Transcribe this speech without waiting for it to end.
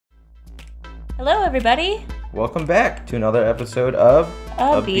Hello, everybody. Welcome back to another episode of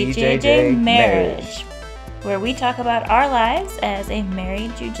A BJJ Marriage, where we talk about our lives as a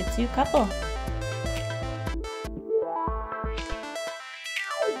married jiu-jitsu couple.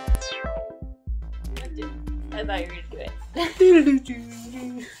 I thought you were going to do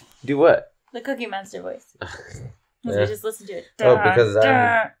it. Do what? The Cookie Monster voice. Yeah. We just listened to it. Oh, because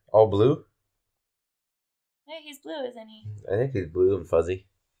I'm all blue? Hey, he's blue, isn't he? I think he's blue and fuzzy.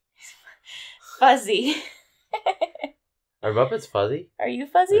 Fuzzy. Are Muppets fuzzy? Are you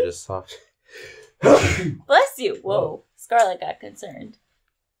fuzzy? They're just soft. Bless you. Whoa. Scarlett got concerned.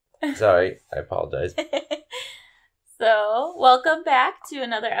 Sorry, I apologize. So, welcome back to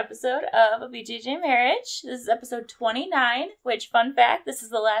another episode of A BJJ Marriage. This is episode 29, which, fun fact, this is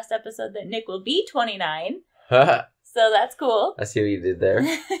the last episode that Nick will be 29. So that's cool. I see what you did there.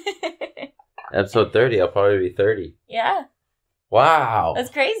 Episode 30, I'll probably be 30. Yeah. Wow. That's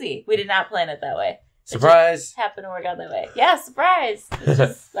crazy. We did not plan it that way. Surprise. It just happened to work out that way. Yeah, surprise. Which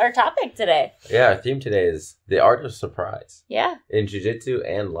is our topic today. Yeah, our theme today is the art of surprise. Yeah. In jiu-jitsu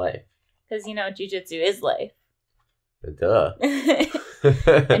and life. Because, jiu-jitsu is life. Duh.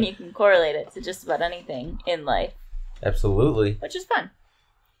 And you can correlate it to just about anything in life. Absolutely. Which is fun.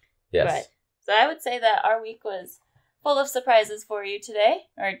 Yes. But, so I would say that our week was full of surprises for you today.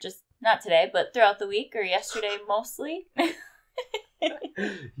 Or just, not today, but throughout the week, or yesterday mostly.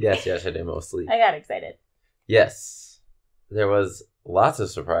 Yes, yesterday mostly. I got excited. Yes. There was lots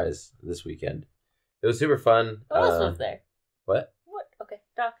of surprise this weekend. It was super fun. Who else was there? What? What? Okay,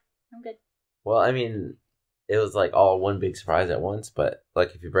 Doc. I'm good. Well, I mean, it was like all one big surprise at once, but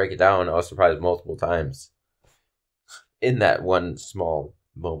like if you break it down, I was surprised multiple times in that one small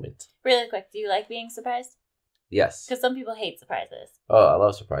moment. Really quick, do you like being surprised? Yes. Because some people hate surprises. Oh, I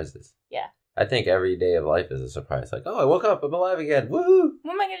love surprises. Yeah. I think every day of life is a surprise. Like, oh, I woke up, I'm alive again. Woo!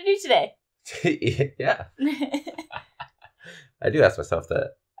 What am I going to do today? Yeah. I do ask myself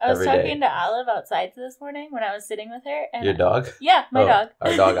that. I was every talking day. to Olive outside this morning when I was sitting with her. And Your dog? Yeah, my dog.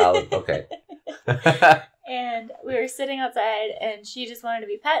 Our dog Olive. Okay. And we were sitting outside, and she just wanted to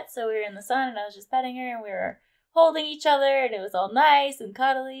be pet, so we were in the sun, and I was just petting her, and we were holding each other, and it was all nice and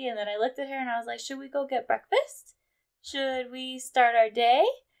cuddly. And then I looked at her, and I was like, should we go get breakfast? Should we start our day?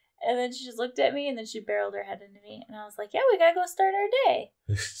 And then she just looked at me, and then she barreled her head into me. And I was like, yeah, we gotta go start our day.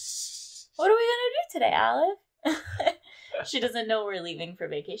 What are we gonna do today, Olive? She doesn't know we're leaving for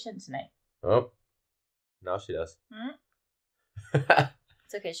vacation tonight. Oh. Now she does.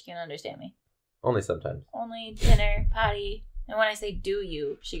 It's okay, she can understand me. Only sometimes. Only dinner, potty. And when I say do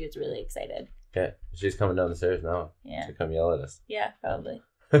you, she gets really excited. Okay. She's coming down the stairs now. Yeah. To come yell at us. Yeah, probably.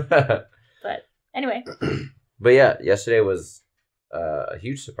 But anyway. But yeah, yesterday was a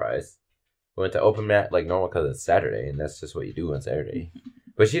huge surprise. We went to open mat like normal because it's Saturday, and that's just what you do on Saturday.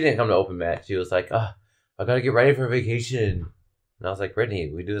 But she didn't come to open mat. She was like, oh, I gotta get ready for vacation. And I was like, Brittany,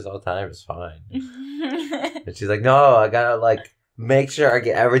 we do this all the time. It's fine. And she's like, no, I gotta like make sure I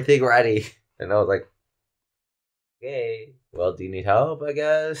get everything ready. And I was like, okay, well, do you need help, I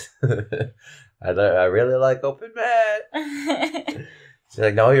guess? I really like open mat. She's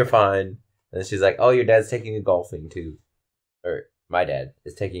like, no, you're fine. And she's like, oh, your dad's taking you golfing too. Or my dad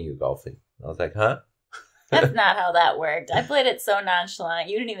is taking you golfing. I was like, huh? That's not how that worked. I played it so nonchalant.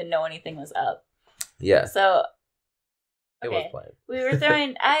 You didn't even know anything was up. Yeah. So, okay. It was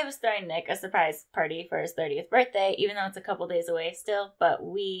planned. I was throwing Nick a surprise party for his 30th birthday, even though it's a couple days away still. But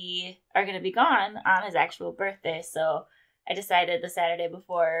we are going to be gone on his actual birthday. So I decided the Saturday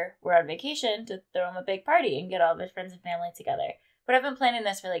before we're on vacation to throw him a big party and get all of his friends and family together. But I've been planning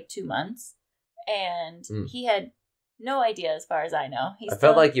this for like 2 months. And he had no idea as far as I know. I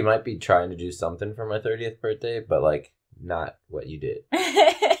felt like you might be trying to do something for my 30th birthday, but like not what you did.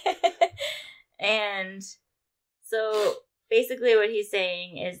 And so basically what he's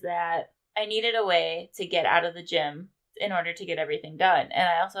saying is that I needed a way to get out of the gym in order to get everything done. And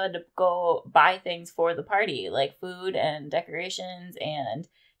I also had to go buy things for the party, like food and decorations and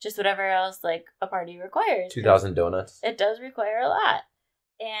just whatever else like a party requires. 2,000 donuts. It does require a lot.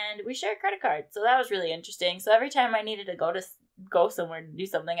 And we share credit cards, so that was really interesting. So every time I needed to go somewhere to do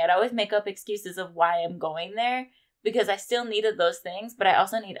something, I'd always make up excuses of why I'm going there, because I still needed those things, but I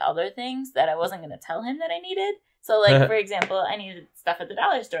also need other things that I wasn't going to tell him that I needed. So, like, for example, I needed stuff at the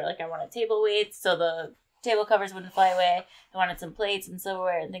dollar store. Like, I wanted table weights so the table covers wouldn't fly away. I wanted some plates and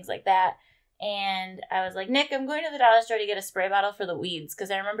silverware and things like that. And I was like, Nick, I'm going to the dollar store to get a spray bottle for the weeds, because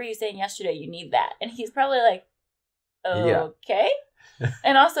I remember you saying yesterday you need that. And he's probably like, okay. Yeah.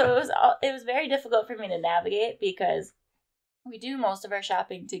 And also, it was very difficult for me to navigate because we do most of our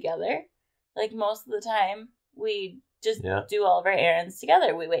shopping together. Like, most of the time, we just do all of our errands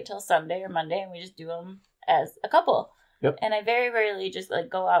together. We wait till Sunday or Monday and we just do them as a couple. Yep. And I very rarely just like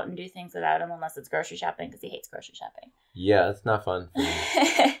go out and do things without him unless it's grocery shopping because he hates grocery shopping. Yeah, it's not fun.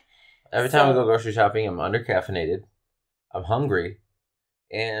 Every time we go grocery shopping, I'm under-caffeinated. I'm hungry.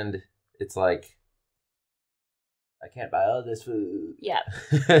 And it's like, I can't buy all this food. Yeah.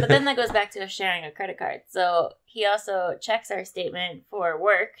 But then that goes back to us sharing a credit card. So he also checks our statement for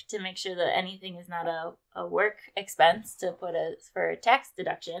work to make sure that anything is not a work expense to put for a tax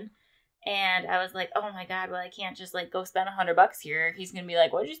deduction. And I was like, oh my God, well, I can't just like go spend $100 here. He's going to be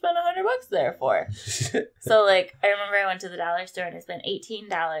like, what'd you spend $100 there for? So like, I remember I went to the dollar store and I spent $18.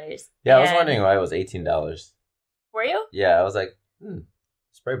 Yeah, I was wondering why it was $18. Were you? Yeah, I was like,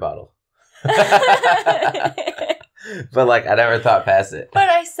 spray bottle. But like, I never thought past it. But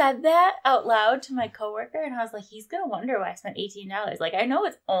I said that out loud to my coworker, and I was like, he's gonna wonder why I spent $18. Like, I know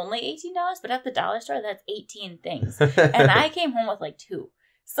it's only $18, but at the dollar store, that's 18 things, and I came home with like 2.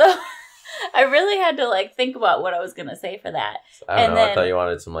 So I really had to like think about what I was gonna say for that. I don't know. I thought you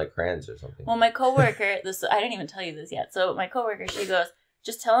wanted some like crayons or something. Well, my coworker, I didn't even tell you this yet. So my coworker, she goes,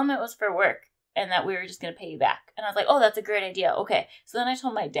 just tell him it was for work. And that we were just going to pay you back. And I was like, oh, that's a great idea. Okay. So then I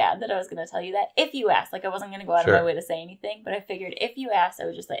told my dad that I was going to tell you that if you asked. Like, I wasn't going to go out of my way to say anything. But I figured if you asked, I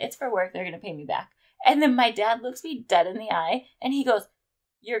would just say, it's for work. They're going to pay me back. And then my dad looks me dead in the eye. And he goes,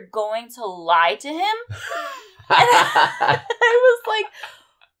 you're going to lie to him? And I was like,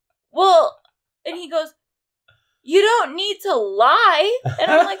 well. And he goes, you don't need to lie.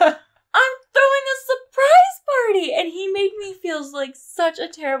 And I'm like, I'm throwing a surprise party. And he made me feel like such a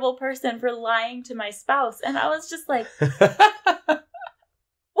terrible person for lying to my spouse. And I was just like, what else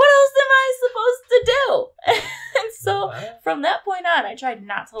am I supposed to do? And so from that point on, I tried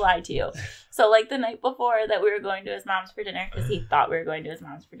not to lie to you. So like the night before that we were going to his mom's for dinner, because he thought we were going to his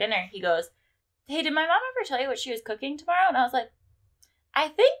mom's for dinner, he goes, hey, did my mom ever tell you what she was cooking tomorrow? And I was like, I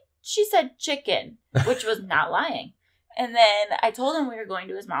think she said chicken, which was not lying. And then I told him we were going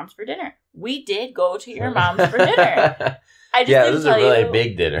to his mom's for dinner. We did go to your mom's for dinner. I just this is a really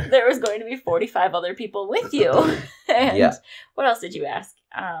big dinner. There was going to be 45 other people with you. And what else did you ask?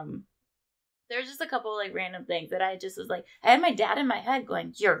 There were just a couple like random things that I just was like, I had my dad in my head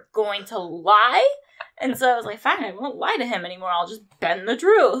going, you're going to lie? And so I was like, fine, I won't lie to him anymore. I'll just bend the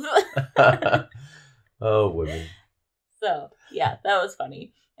truth. Oh, women. So, yeah, that was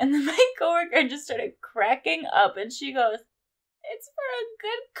funny. And then my coworker just started cracking up, and she goes, it's for a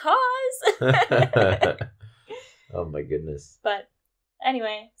good cause. Oh, my goodness. But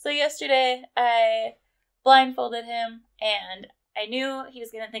anyway, so yesterday I blindfolded him, and I knew he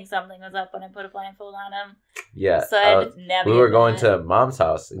was going to think something was up when I put a blindfold on him. Yeah. So I had to navigate. We were going to Mom's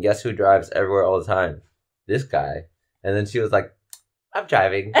house, and guess who drives everywhere all the time? This guy. And then she was like, I'm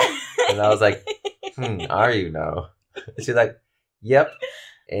driving. And I was like, are you now? And she's like, yep.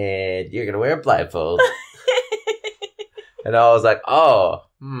 And you're going to wear a blindfold. And I was like, oh,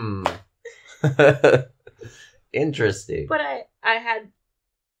 interesting. But I had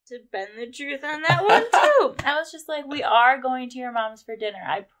to bend the truth on that one, too. I was just like, we are going to your mom's for dinner.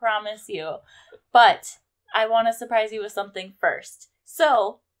 I promise you. But I want to surprise you with something first.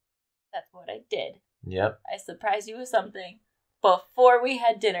 So that's what I did. Yep. I surprised you with something before we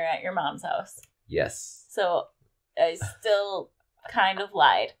had dinner at your mom's house. Yes. So I still kind of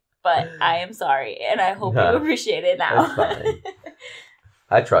lied, but I am sorry, and I hope you appreciate it now. That's fine.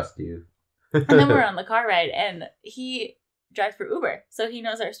 I trust you. And then we're on the car ride, and he drives for Uber, so he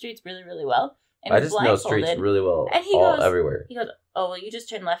knows our streets really, really well. And I just know streets really well, and he goes everywhere. He goes, oh, well, you just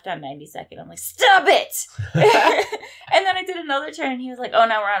turned left on 92nd. I'm like, stop it! And then I did another turn, and he was like, oh,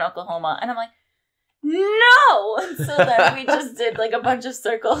 now we're on Oklahoma. And I'm like, no! And so then we just did like a bunch of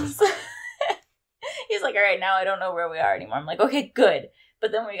circles. He's like, all right, now I don't know where we are anymore. I'm like, okay, good.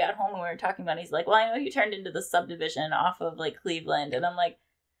 But then we got home and we were talking about it. He's like, well, I know you turned into the subdivision off of like Cleveland. And I'm like,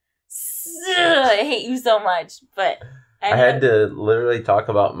 I hate you so much. But I had to literally talk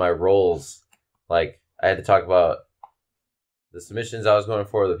about my roles. Like, I had to talk about the submissions I was going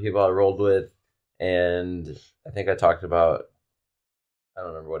for, the people I rolled with. And I think I talked about, I don't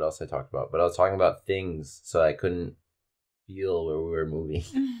remember what else I talked about, but I was talking about things so I couldn't feel where we were moving.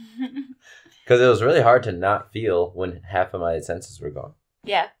 Because it was really hard to not feel when half of my senses were gone.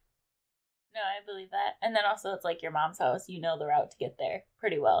 Yeah. No, I believe that. And then also it's like your mom's house. You know the route to get there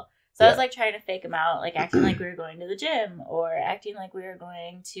pretty well. So I was like trying to fake him out, like acting like we were going to the gym or acting like we were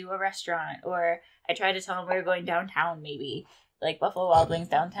going to a restaurant. Or I tried to tell him we were going downtown maybe, like Buffalo Wild Wings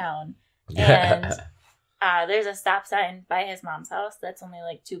downtown. And there's a stop sign by his mom's house that's only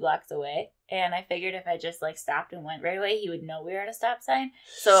like 2 blocks away. and I figured if I just like stopped and went right away, he would know we were at a stop sign.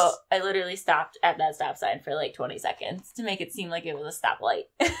 So I literally stopped at that stop sign for like 20 seconds to make it seem like it was a stoplight.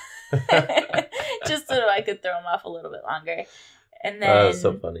 Just so I could throw him off a little bit longer. And then that's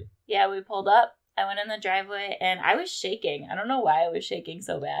so funny. Yeah, we pulled up. I went in the driveway and I was shaking. I don't know why I was shaking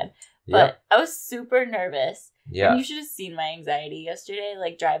so bad, but I was super nervous. Yeah. And you should have seen my anxiety yesterday,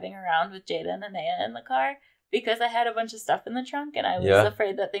 like driving around with Jada and Anaya in the car, because I had a bunch of stuff in the trunk and I was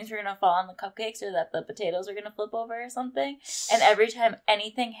afraid that things were going to fall on the cupcakes or that the potatoes were going to flip over or something. And every time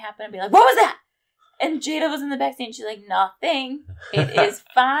anything happened, I'd be like, what was that? And Jada was in the backseat and she's like, nothing. It is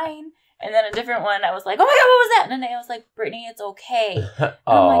fine. And then a different one, I was like, oh my God, what was that? And Anaya was like, Brittany, it's okay.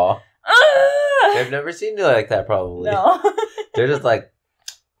 Oh. Like, I've never seen you like that, probably. No. They're just like,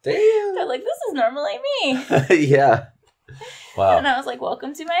 damn. They're like, this is normally me. Yeah. Wow. And I was like,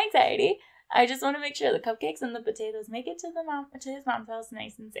 welcome to my anxiety. I just want to make sure the cupcakes and the potatoes make it to his mom's house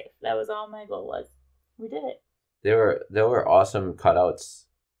nice and safe. That was all my goal was. We did it. There were awesome cutouts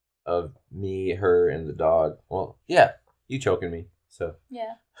of me, her, and the dog. Well, yeah, you choking me. So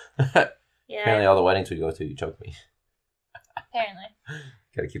yeah. Apparently, all the weddings we go to, you choke me. Apparently.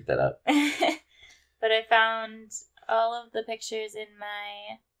 Gotta keep that up. But I found all of the pictures in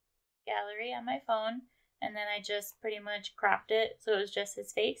my gallery on my phone, and then I just pretty much cropped it so it was just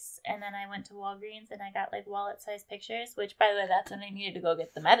his face. And then I went to Walgreens and I got like wallet-sized pictures, which, by the way, that's when I needed to go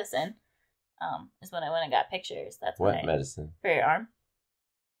get the medicine. Is when I went and got pictures. That's what medicine? For your arm.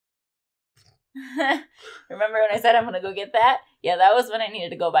 Remember when I said I'm gonna go get that? Yeah, that was when I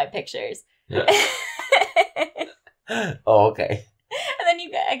needed to go buy pictures. Yeah. Oh, okay. And then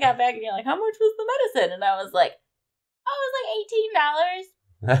I got back and you're like, how much was the medicine? And I was like, oh, it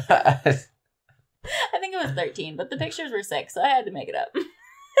was like $18. I think it was 13, but the pictures were 6, so I had to make it up.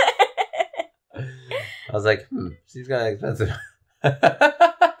 I was like, she's got an expensive.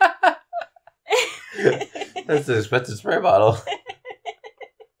 That's an expensive spray bottle.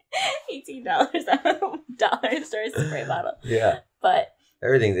 $18 at a dollar store spray bottle. Yeah. But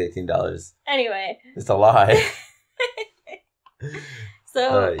everything's $18. Anyway. It's a lie.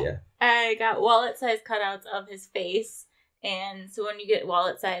 So yeah. I got wallet-sized cutouts of his face. And so when you get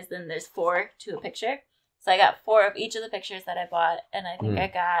wallet-sized, then there's 4 to a picture. So I got 4 of each of the pictures that I bought. And I think I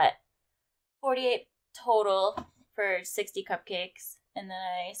got 48 total for 60 cupcakes. And then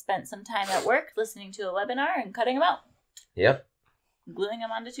I spent some time at work listening to a webinar and cutting them out. Yep. Gluing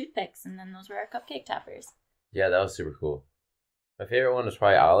them onto toothpicks. And then those were our cupcake toppers. Yeah, that was super cool. My favorite one was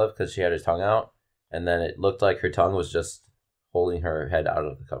probably Olive because she had her tongue out. And then it looked like her tongue was just holding her head out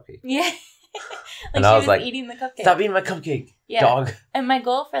of the cupcake. Yeah. And I was like, eating the cupcake. Stop eating my cupcake, dog. And my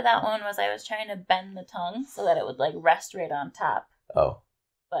goal for that one was I was trying to bend the tongue so that it would like rest right on top. Oh.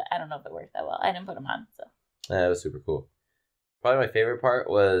 But I don't know if it worked that well. I didn't put them on, so. Yeah, it was super cool. Probably my favorite part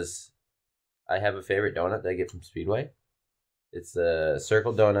was I have a favorite donut that I get from Speedway. It's a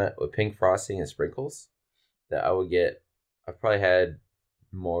circle donut with pink frosting and sprinkles that I would get. I've probably had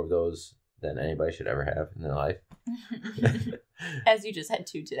more of those than anybody should ever have in their life. As you just had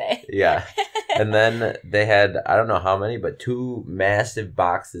 2 today. Yeah. And then they had, I don't know how many, but 2 massive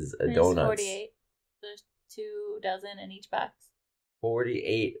boxes of donuts. 48. There's 2 dozen in each box.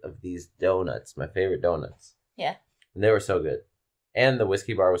 48 of these donuts. My favorite donuts. Yeah. And they were so good. And the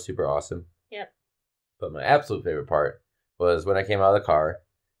whiskey bar was super awesome. Yep. But my absolute favorite part was when I came out of the car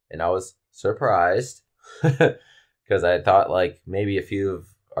and I was surprised because I thought like maybe a few of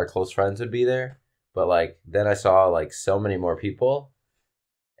our close friends would be there. But like then I saw like so many more people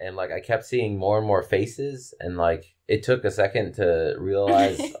and like I kept seeing more and more faces and like it took a second to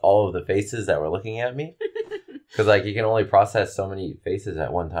realize all of the faces that were looking at me. Because like you can only process so many faces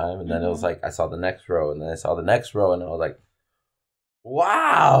at one time. And then it was like I saw the next row and then I saw the next row and I was like,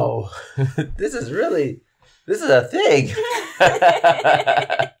 wow, this is a thing.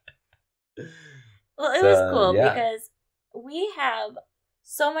 Well, it was cool because we have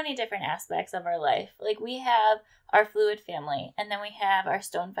so many different aspects of our life. Like we have our Fluid family, and then we have our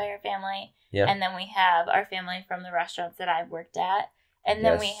Stonefire family, and then we have our family from the restaurants that I've worked at, and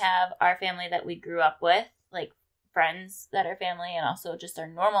then we have our family that we grew up with, like friends that are family, and also just our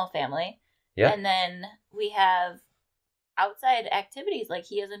normal family. Yeah. And then we have outside activities, like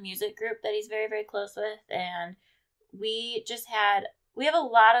he has a music group that he's very, very close with, and we have a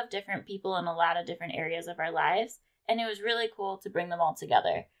lot of different people in a lot of different areas of our lives, and it was really cool to bring them all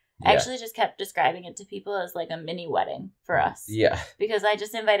together. Yeah. I actually just kept describing it to people as like a mini wedding for us. Yeah. Because I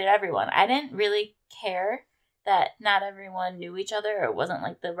just invited everyone. I didn't really care that not everyone knew each other or wasn't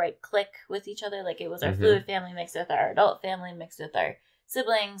like the right click with each other. Like it was our Fluid family mixed with our adult family mixed with our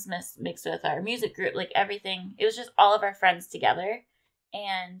siblings mixed with our music group, like everything. It was just all of our friends together.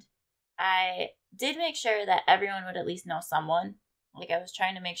 And I did make sure that everyone would at least know someone. Like, I was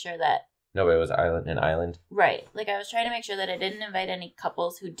trying to make sure that... Nobody was an island. Right. Like, I was trying to make sure that I didn't invite any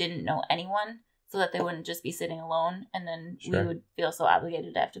couples who didn't know anyone so that they wouldn't just be sitting alone and then we would feel so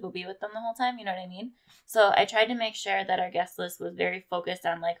obligated to have to go be with them the whole time. You know what I mean? So I tried to make sure that our guest list was very focused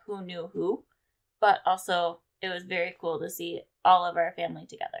on, like, who knew who. But also, it was very cool to see all of our family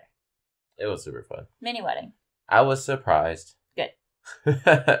together. It was super fun. Mini wedding. I was surprised. Good.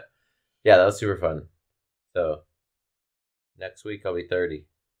 Yeah, that was super fun. So, next week I'll be 30.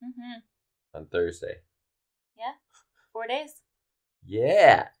 Mm-hmm. On Thursday. Yeah. 4 days.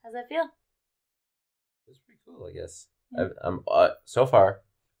 Yeah. How's that feel? It's pretty cool, I guess. Yeah. I'm so far,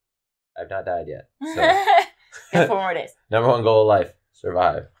 I've not died yet. So. Got 4 more days. Number one goal of life,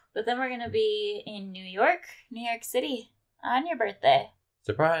 survive. But then we're going to be in New York City on your birthday.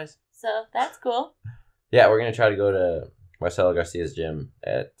 Surprise. So that's cool. Yeah, we're going to try to go to Marcelo Garcia's gym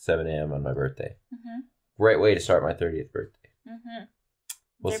at 7 a.m. on my birthday. Mm-hmm. Great way to start my 30th birthday. Mm-hmm.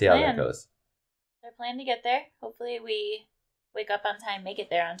 We'll see how that goes. They're planning to get there. Hopefully we wake up on time, make it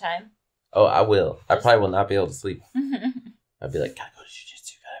there on time. Oh, I will. I probably will not be able to sleep. I'll be like, gotta go to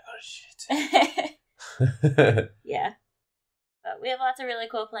jiu-jitsu. Yeah. But we have lots of really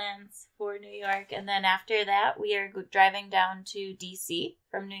cool plans for New York. And then after that, we are driving down to D.C.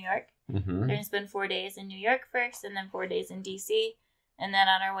 from New York. Mm-hmm. We're going to spend 4 days in New York first and then 4 days in D.C. And then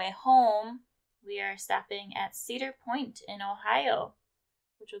on our way home, we are stopping at Cedar Point in Ohio,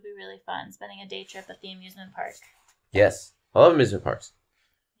 which will be really fun, spending a day trip at the amusement park. Yes. I love amusement parks.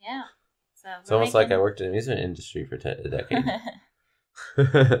 Yeah. So it's almost like I worked in the amusement industry for a decade.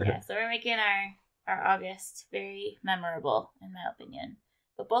 Yeah, so we're making our August very memorable, in my opinion.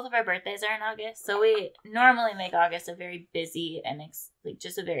 But both of our birthdays are in August, so we normally make August a very busy and like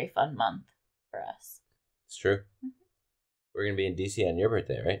just a very fun month for us. It's true. Mm-hmm. We're going to be in D.C. on your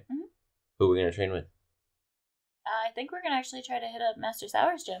birthday, right? Mm-hmm. Who are we going to train with? I think we're going to actually try to hit up Master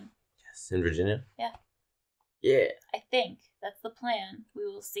Sauer's gym. Yes, in Virginia? Yeah. Yeah. I think. That's the plan. We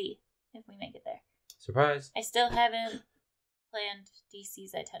will see if we make it there. Surprise. I still haven't planned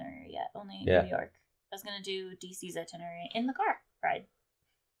DC's itinerary yet. Only New York. I was going to do DC's itinerary in the car ride.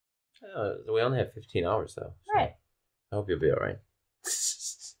 We only have 15 hours, though. So right. I hope you'll be all right.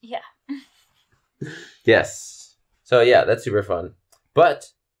 Yeah. Yes. So, yeah, that's super fun.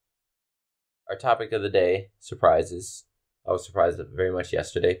 But our topic of the day, surprises. I was surprised very much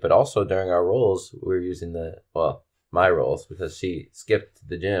yesterday, but also during our rolls, we were using my rolls because she skipped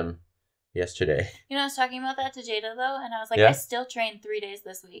the gym yesterday. You know, I was talking about that to Jada, though, and I was like, I still trained 3 days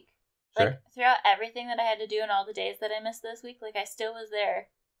this week. Sure. Like, throughout everything that I had to do and all the days that I missed this week, like, I still was there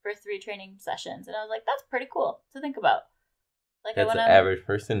for 3 training sessions. And I was like, that's pretty cool to think about. Like, that's an average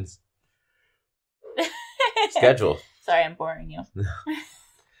person's schedule. Sorry, I'm boring you.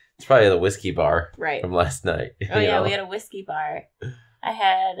 It's probably the whiskey bar right. from last night. Oh, yeah, we had a whiskey bar. I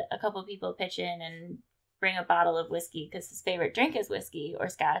had a couple people pitch in and bring a bottle of whiskey because his favorite drink is whiskey or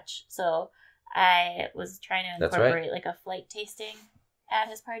scotch. So I was trying to incorporate like a flight tasting at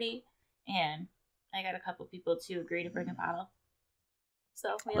his party, and I got a couple people to agree to bring a bottle.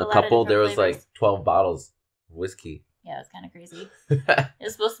 So we had a couple. There was flavors. Like 12 bottles of whiskey. Yeah, it was kind of crazy. It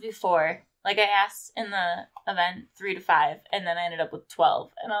was supposed to be 4. Like, I asked in the event 3 to 5, and then I ended up with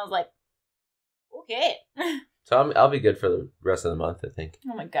 12. And I was like, okay. So I'll be good for the rest of the month, I think.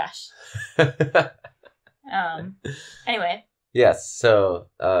 Oh, my gosh. Anyway. Yes, so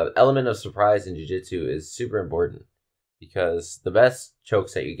element of surprise in jiu-jitsu is super important because the best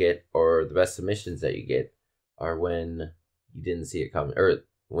chokes that you get or the best submissions that you get are when you didn't see it coming, or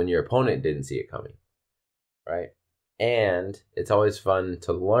when your opponent didn't see it coming, right? And it's always fun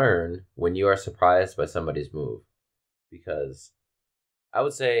to learn when you are surprised by somebody's move. Because I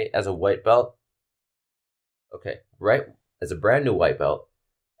would say as a white belt, as a brand new white belt,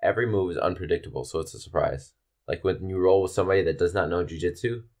 every move is unpredictable, so it's a surprise. Like when you roll with somebody that does not know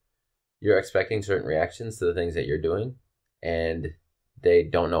jiu-jitsu, you're expecting certain reactions to the things that you're doing, and they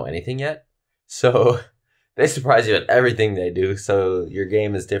don't know anything yet. So they surprise you at everything they do, so your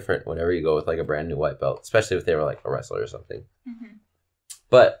game is different whenever you go with like a brand new white belt, especially if they were like a wrestler or something. Mm-hmm.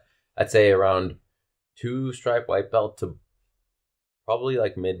 But I'd say around 2-stripe white belt to probably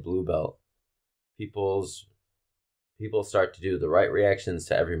like mid blue belt, people start to do the right reactions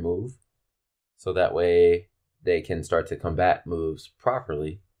to every move, so that way they can start to combat moves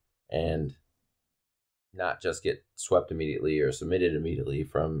properly and not just get swept immediately or submitted immediately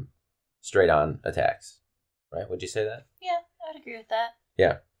from straight on attacks. Right? Would you say that? Yeah, I'd agree with that.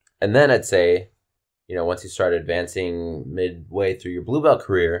 Yeah. And then I'd say, once you start advancing midway through your blue belt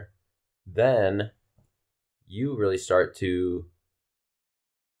career, then you really start to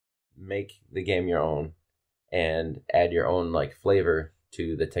make the game your own and add your own like flavor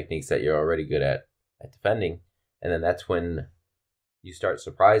to the techniques that you're already good at defending. And then that's when you start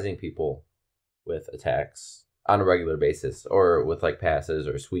surprising people with attacks on a regular basis, or with like passes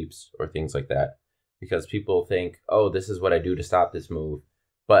or sweeps or things like that. Because people think, oh, this is what I do to stop this move.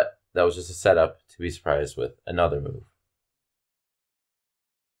 But that was just a setup to be surprised with another move.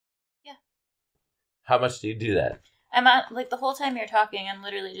 Yeah. How much do you do that? I'm at, like, the whole time you're talking, I'm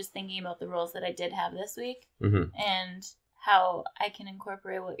literally just thinking about the roles that I did have this week and how I can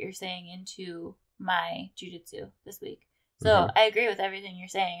incorporate what you're saying into my jiu-jitsu this week. So I agree with everything you're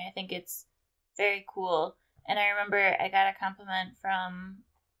saying. I think it's very cool. And I remember I got a compliment from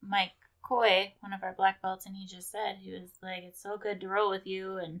Mike Coy, one of our black belts, and he just said, he was like, it's so good to roll with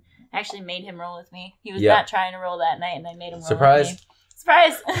you, and I actually made him roll with me. He was not trying to roll that night, and I made him roll with me.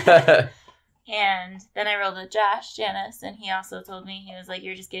 Surprise! And then I rolled with Josh Janis, and he also told me, he was like,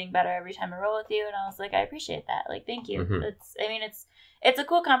 you're just getting better every time I roll with you. And I was like, I appreciate that. Like, thank you. It's a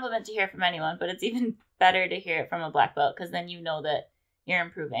cool compliment to hear from anyone, but it's even better to hear it from a black belt, because then you know that you're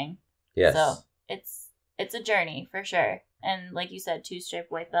improving. Yes. So it's a journey for sure. And like you said, 2-stripe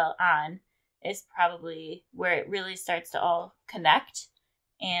white belt on is probably where it really starts to all connect.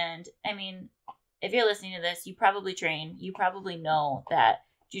 And I mean, if you're listening to this, you probably train. You probably know that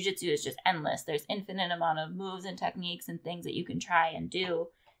jiu-jitsu is just endless. There's infinite amount of moves and techniques and things that you can try and do.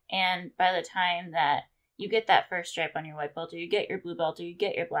 And by the time that you get that first stripe on your white belt, or you get your blue belt, or you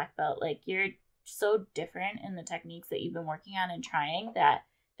get your black belt, like, you're so different in the techniques that you've been working on and trying, that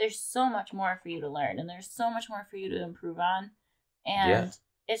there's so much more for you to learn, and there's so much more for you to improve on. And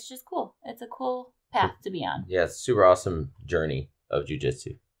it's just cool. It's a cool path to be on. Yeah, it's a super awesome journey of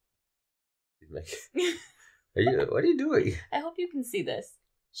jiu-jitsu. What are you doing? I hope you can see this.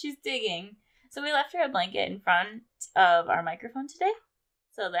 She's digging. So we left her a blanket in front of our microphone today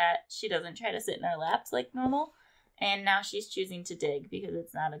so that she doesn't try to sit in our laps like normal. And now she's choosing to dig because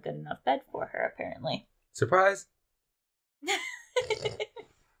it's not a good enough bed for her, apparently. Surprise!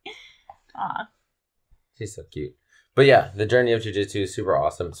 Aw. She's so cute. But yeah, the journey of jiu-jitsu is super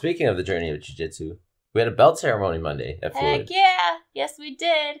awesome. Speaking of the journey of jiu-jitsu, we had a belt ceremony Monday at Fluid. Heck yeah! Yes, we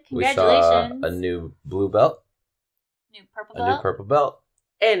did. Congratulations. We saw a new blue belt. New purple belt. A new purple belt.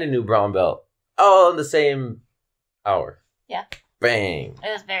 And a new brown belt. All in the same hour. Yeah. Bang!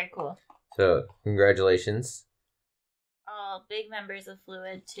 It was very cool. So, congratulations. All big members of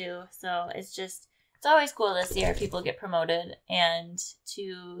Fluid, too. So, it's always cool to see our people get promoted and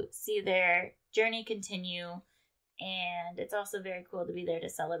to see their journey continue. And it's also very cool to be there to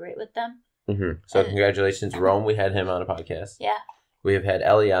celebrate with them. So, congratulations, Rome. We had him on a podcast. Yeah. We have had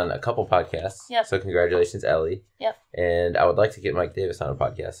Ellie on a couple podcasts. Yep. So, congratulations, Ellie. Yep. And I would like to get Mike Davis on a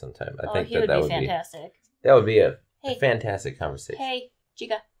podcast sometime. I think he would be fantastic. That would be a fantastic conversation. Hey,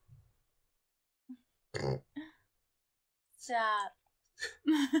 Chica. Stop.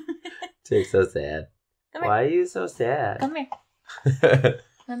 Chick's so sad. Why are you so sad? Come here.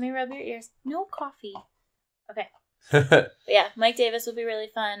 Let me rub your ears. No coffee. Okay. But yeah, Mike Davis would be really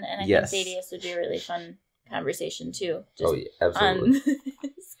fun, and I think Thaddeus would be a really fun conversation too. Just absolutely. On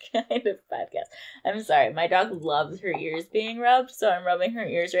this kind of podcast. I'm sorry, my dog loves her ears being rubbed, so I'm rubbing her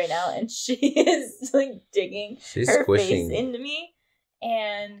ears right now, and she is like digging her face into me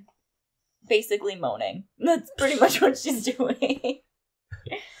and basically moaning. That's pretty much what she's doing.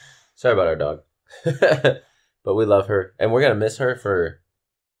 Sorry about our dog. But we love her, and we're gonna miss her for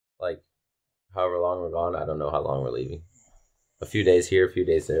like however long we're gone. I don't know how long we're leaving. A few days here, a few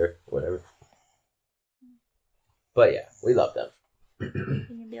days there, whatever. But yeah, we love them. Can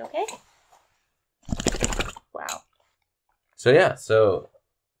you be okay? Wow. So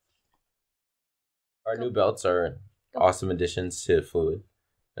our new belts are awesome additions to Fluid.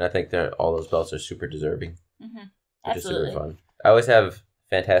 And I think that all those belts are super deserving. Which is super fun. I always have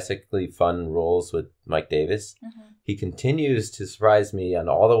fantastically fun rolls with Mike Davis. He continues to surprise me on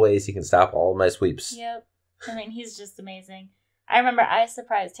all the ways he can stop all of my sweeps. Yep. I mean, he's just amazing. I remember I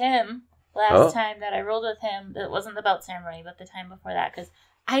surprised him last time that I rolled with him. It wasn't the belt ceremony, but the time before that, because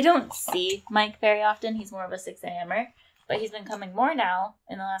I don't see Mike very often. He's more of a 6 a.m.er, but he's been coming more now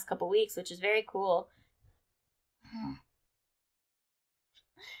in the last couple weeks, which is very cool.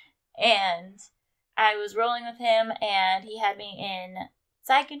 And I was rolling with him, and he had me in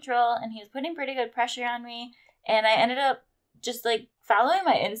side control, and he was putting pretty good pressure on me, and I ended up just like following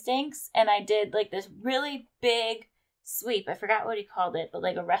my instincts, and I did like this really big sweep. I forgot what he called it, but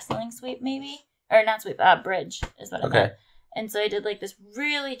like a wrestling sweep maybe, or not sweep, bridge is what I meant. And so I did like this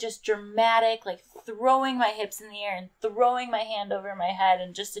really just dramatic, like throwing my hips in the air and throwing my hand over my head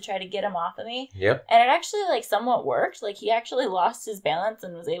and just to try to get him off of me. Yep. And it actually like somewhat worked. Like he actually lost his balance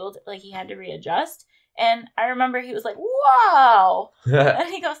and was able to, like he had to readjust. And I remember he was like, wow. And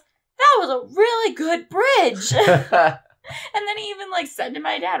he goes, that was a really good bridge. And then he even like said to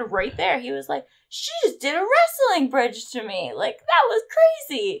my dad right there, he was like, she just did a wrestling bridge to me. Like that was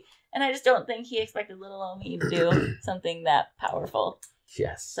crazy. And I just don't think he expected little old me to do something that powerful.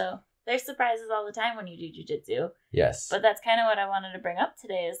 Yes. So there's surprises all the time when you do jiu-jitsu. Yes. But that's kind of what I wanted to bring up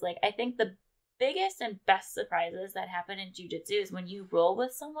today is like, I think the biggest and best surprises that happen in jiu-jitsu is when you roll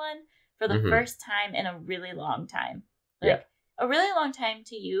with someone for the first time in a really long time. Like a really long time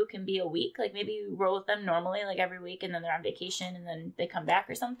to you can be a week. Like maybe you roll with them normally like every week and then they're on vacation and then they come back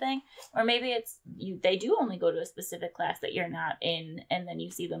or something. Or maybe it's they do only go to a specific class that you're not in and then you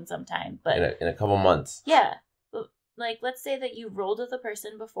see them sometime. But in a couple months. Yeah. Like let's say that you rolled with a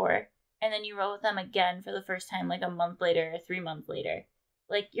person before and then you roll with them again for the first time like a month later or 3 months later.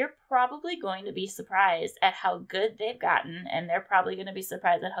 Like you're probably going to be surprised at how good they've gotten and they're probably going to be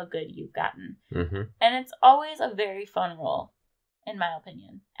surprised at how good you've gotten. Mm-hmm. And it's always a very fun roll. In my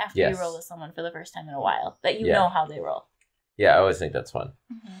opinion, after you roll with someone for the first time in a while, that you know how they roll. Yeah, I always think that's fun.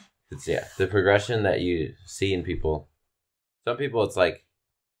 Mm-hmm. It's the progression that you see in people. Some people, it's like,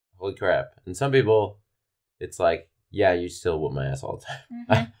 holy crap, and some people, it's like, yeah, you still whoop my ass all the time.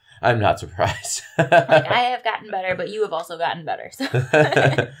 Mm-hmm. I'm not surprised. Like I have gotten better, but you have also gotten better. So.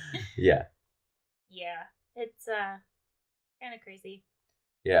 Yeah. Yeah, it's kind of crazy.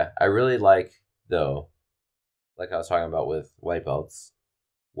 Yeah, I really like though. Like I was talking about with white belts,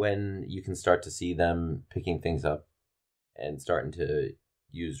 when you can start to see them picking things up and starting to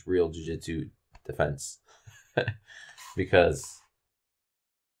use real jiu-jitsu defense. Because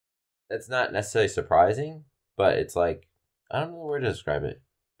it's not necessarily surprising, but it's like, I don't know where to describe it,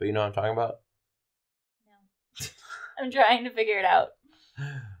 but you know what I'm talking about? No. I'm trying to figure it out.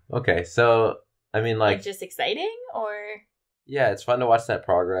 Okay, so, I mean like... just exciting, or... Yeah, it's fun to watch that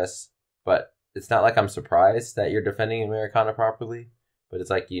progress, but... It's not like I'm surprised that you're defending Americana properly, but it's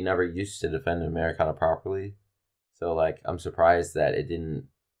like you never used to defend Americana properly. So, like, I'm surprised that it didn't,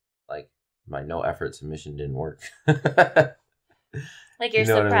 like, my no-effort submission didn't work. Like, you're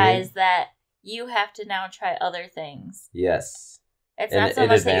surprised that you have to now try other things. Yes. It's not so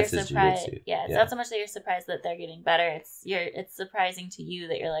much that you're surprised. Jiu-jitsu. Yeah, it's not so much that you're surprised that they're getting better. It's surprising to you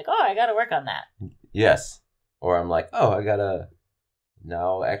that you're like, oh, I got to work on that. Yes. Or I'm like, oh, I got to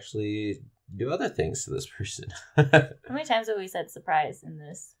now actually... do other things to this person. How many times have we said surprise in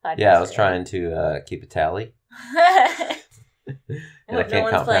this podcast? Yeah, I was trying to keep a tally. And if no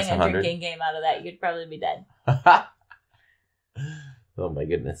one's playing a drinking game out of that, you'd probably be dead. Oh my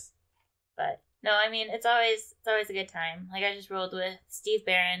goodness. But no, I mean it's always a good time. Like I just rolled with Steve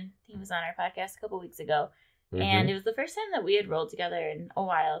Barron. He was on our podcast a couple weeks ago. Mm-hmm. And it was the first time that we had rolled together in a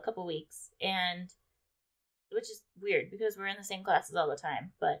while, a couple weeks. And which is weird because we're in the same classes all the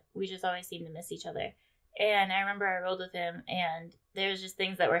time, but we just always seem to miss each other. And I remember I rolled with him and there was just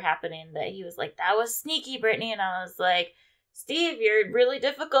things that were happening that he was like, that was sneaky, Brittany. And I was like, Steve, you're really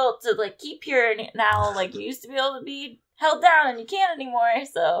difficult to like keep here now. Like you used to be able to be held down and you can't anymore.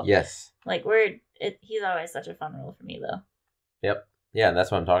 So yes, like he's always such a fun role for me though. Yep. Yeah,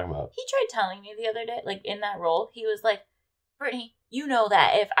 that's what I'm talking about. He tried telling me the other day, like in that role, he was like, Brittany, you know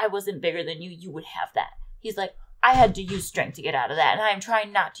that if I wasn't bigger than you, you would have that. He's like, I had to use strength to get out of that, and I'm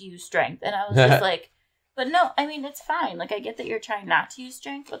trying not to use strength. And I was just like, but no, I mean, it's fine. Like, I get that you're trying not to use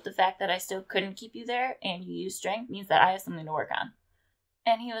strength, but the fact that I still couldn't keep you there and you use strength means that I have something to work on.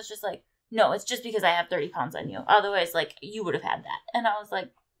 And he was just like, no, it's just because I have 30 pounds on you. Otherwise, like, you would have had that. And I was like,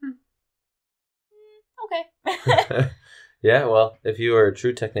 okay. Yeah, well, if you were a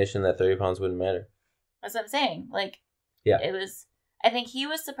true technician, that 30 pounds wouldn't matter. That's what I'm saying. Like, yeah, I think he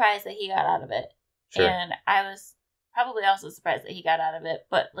was surprised that he got out of it. Sure. And I was probably also surprised that he got out of it.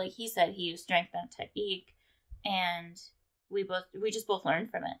 But like he said, he used strength and technique. And we just both learned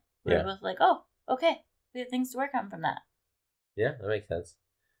from it. We were both like, oh, okay. We have things to work on from that. Yeah, that makes sense.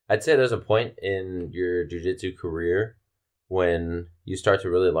 I'd say there's a point in your jiu-jitsu career when you start to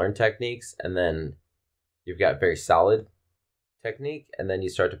really learn techniques and then you've got very solid technique and then you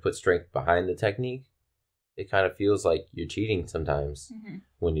start to put strength behind the technique. It kind of feels like you're cheating sometimes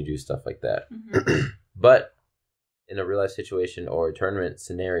when you do stuff like that. Mm-hmm. But in a real life situation or a tournament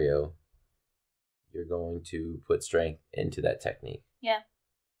scenario, you're going to put strength into that technique. Yeah.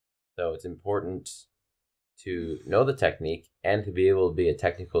 So it's important to know the technique and to be able to be a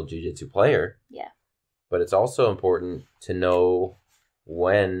technical jiu-jitsu player. Yeah. But it's also important to know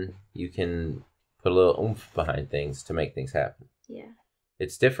when you can put a little oomph behind things to make things happen. Yeah.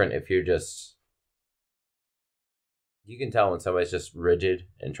 It's different if you're just... You can tell when somebody's just rigid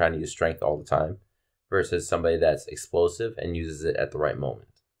and trying to use strength all the time versus somebody that's explosive and uses it at the right moment.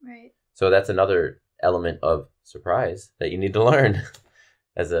 Right. So that's another element of surprise that you need to learn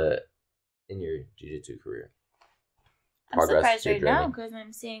in your jiu-jitsu career. I'm surprised right now because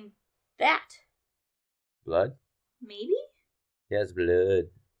I'm seeing that. Blood? Maybe? Yes, blood.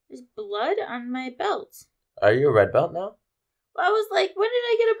 There's blood on my belt. Are you a red belt now? Well, I was like, when did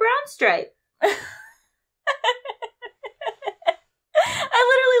I get a brown stripe? I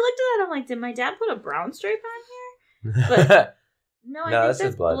literally looked at that. I'm like, did my dad put a brown stripe on here? But no, I think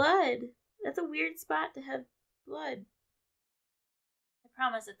that's blood. That's a weird spot to have blood. I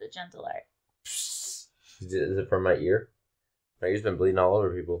promise it's a gentle art. Is it from my ear? My ear's been bleeding all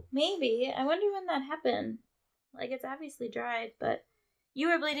over people. Maybe. I wonder when that happened. Like, it's obviously dried, but you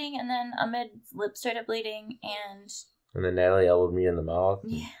were bleeding, and then Ahmed's lip started bleeding, and then Natalie elbowed me in the mouth.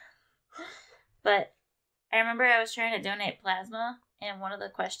 Yeah. But I remember I was trying to donate plasma, and one of the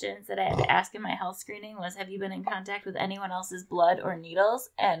questions that I had to ask in my health screening was, have you been in contact with anyone else's blood or needles?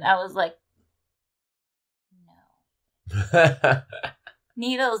 And I was like, no.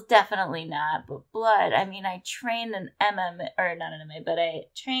 Needles, definitely not, but blood. I mean, I trained an MMA, or not an MMA, but I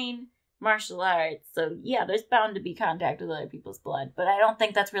trained martial arts, so yeah, there's bound to be contact with other people's blood, but I don't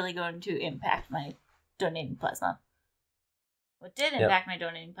think that's really going to impact my donating plasma. What did impact my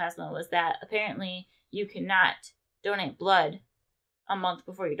donating plasma was that apparently you cannot donate blood a month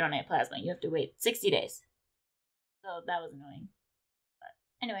before you donate plasma. You have to wait 60 days. So that was annoying.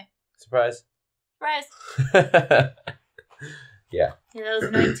 But anyway. Surprise. Yeah. Yeah, that was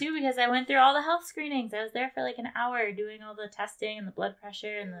annoying too because I went through all the health screenings. I was there for like an hour doing all the testing and the blood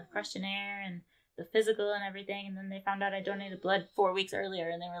pressure and the questionnaire and the physical and everything. And then they found out I donated blood 4 weeks earlier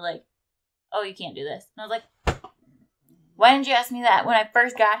and they were like, oh, you can't do this. And I was like, why didn't you ask me that when I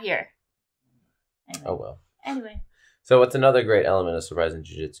first got here? Anyway. Oh, well. Anyway. So what's another great element of surprise in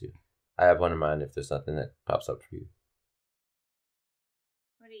jiu-jitsu? I have one in mind if there's nothing that pops up for you.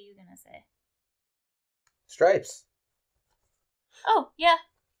 What are you going to say? Stripes. Oh, yeah.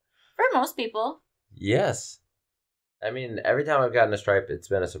 For most people. Yes. I mean, every time I've gotten a stripe, it's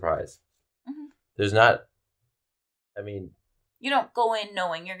been a surprise. Mm-hmm. There's not... I mean... You don't go in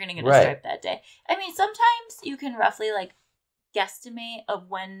knowing you're going to get a stripe that day. I mean, sometimes you can roughly, like, guesstimate of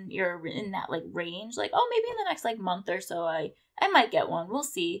when you're in that, like, range. Like, oh, maybe in the next, like, month or so, I might get one. We'll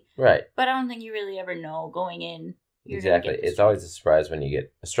see. Right. But I don't think you really ever know going in. Exactly. It's always a surprise when you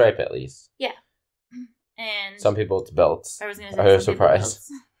get a stripe, at least. Yeah. And some people, it's belts. I was going to say, a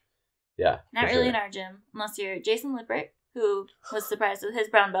surprise. Yeah. Not really in our gym, unless you're Jason Lippert, who was surprised with his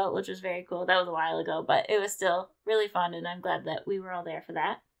brown belt, which was very cool. That was a while ago, but it was still really fun, and I'm glad that we were all there for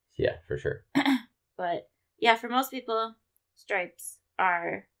that. Yeah, for sure. But yeah, for most people, stripes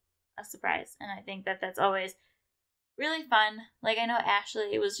are a surprise, and I think that that's always really fun. Like, I know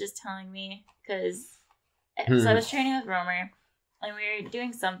Ashley was just telling me, because so I was training with Romer, and we were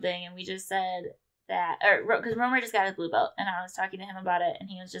doing something, and we just said that, because Romer just got his blue belt, and I was talking to him about it, and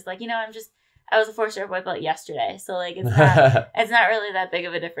he was just like, I was a 4-star white belt yesterday, so like it's not really that big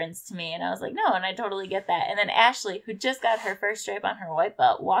of a difference to me. And I was like, no, and I totally get that. And then Ashley, who just got her first stripe on her white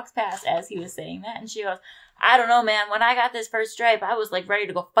belt, walks past as he was saying that, and she goes, I don't know, man. When I got this first stripe, I was like ready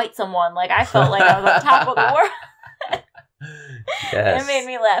to go fight someone. Like I felt like I was on top of the world. Yes. It made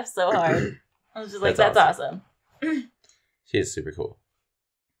me laugh so hard. I was just like, that's awesome. She is super cool.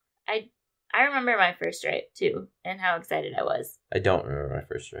 I remember my first stripe, too, and how excited I was. I don't remember my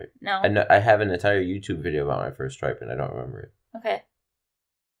first stripe. No? I have an entire YouTube video about my first stripe, and I don't remember it. Okay.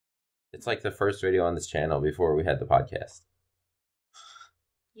 It's like the first video on this channel before we had the podcast.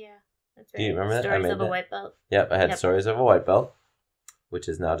 Yeah, that's right. Do you remember that? Stories of a white belt. Yep, I had Stories of a White Belt, which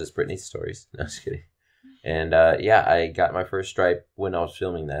is now just Brittany's Stories. No, just kidding. And, I got my first stripe when I was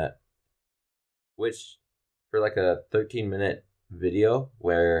filming that, which, for like a 13-minute video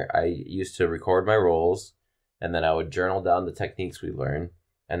where I used to record my rolls and then I would journal down the techniques we learned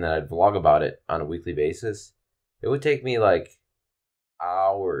and then I'd vlog about it on a weekly basis. It would take me like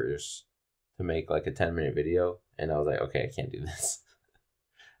hours to make like a 10-minute video, and I was like, okay, I can't do this.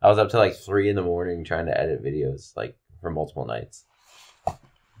 I was up to like 3 a.m. trying to edit videos like for multiple nights.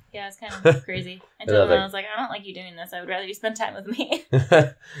 Yeah, it's kind of crazy. I told him, I was like, I don't like you doing this. I would rather you spend time with me.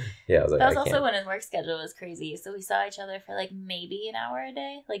 Yeah, I was like, that was also when his work schedule was crazy. So we saw each other for like maybe an hour a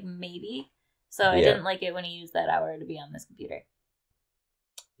day. Like maybe. So I didn't like it when he used that hour to be on this computer.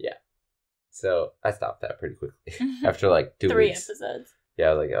 Yeah. So I stopped that pretty quickly after like 2 weeks. 3 episodes. Yeah,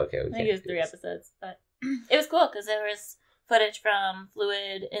 I was like, okay. I think it was 3 episodes. But it was cool because there was footage from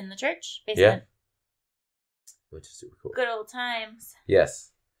Fluid in the church basement. which is super cool. Good old times.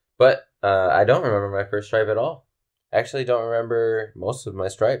 Yes. But I don't remember my first stripe at all. Actually, don't remember most of my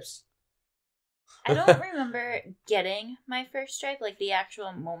stripes. I don't remember getting my first stripe, like the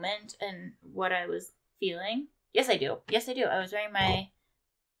actual moment and what I was feeling. Yes, I do. I was wearing my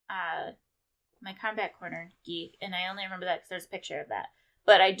my combat corner gi, and I only remember that because there's a picture of that.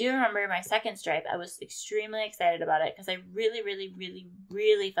 But I do remember my second stripe. I was extremely excited about it because I really, really, really,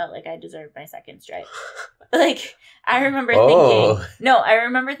 really felt like I deserved my second stripe. Like, I remember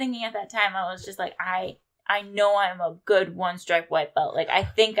thinking at that time, I was just like, I know I'm a good one stripe white belt. Like, I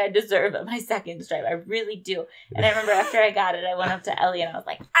think I deserve my second stripe. I really do. And I remember after I got it, I went up to Ellie and I was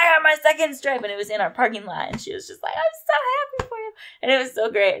like, I got my second stripe. And it was in our parking lot. And she was just like, I'm so happy for you. And it was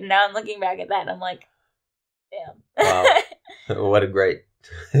so great. And now I'm looking back at that and I'm like, damn. Wow. What a great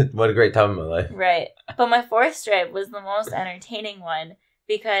time in my life. Right. But my fourth stripe was the most entertaining one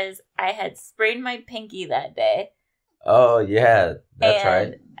because I had sprained my pinky that day. Oh, yeah. That's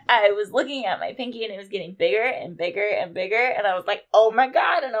right. I was looking at my pinky and it was getting bigger and bigger and bigger. And I was like, oh my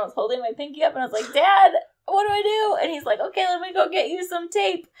God. And I was holding my pinky up and I was like, Dad, what do I do? And he's like, okay, let me go get you some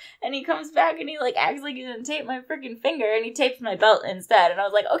tape. And he comes back and he like acts like he's gonna tape my freaking finger and he tapes my belt instead. And I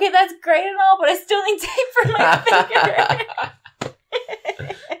was like, okay, that's great and all, but I still need tape for my finger.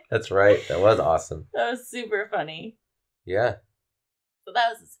 That's right. That was awesome. That was super funny. Yeah. So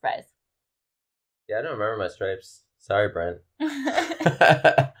that was a surprise. Yeah, I don't remember my stripes. Sorry, Brent.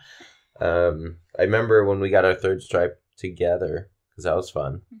 I remember when we got our third stripe together because that was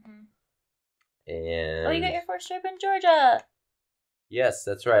fun. Mm-hmm. And you got your fourth stripe in Georgia. Yes,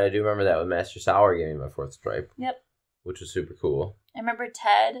 that's right. I do remember that when Master Sauer gave me my fourth stripe. Yep. Which was super cool. I remember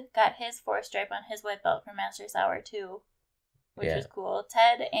Ted got his fourth stripe on his white belt from Master Sauer too, which was cool.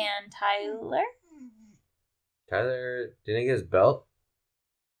 Ted and Tyler. Tyler didn't he get his belt?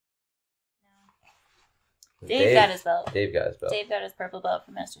 Dave got his belt. Dave got his belt. Dave got his purple belt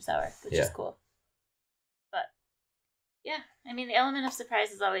from Master Sauer, which is cool. But, yeah, I mean, the element of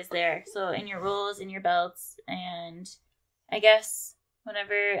surprise is always there. So, in your rules, in your belts, and I guess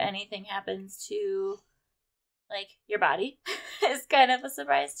whenever anything happens to, like, your body is kind of a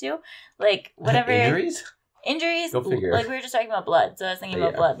surprise, too. Like, whatever... Injuries? Go figure. Like, we were just talking about blood, so I was thinking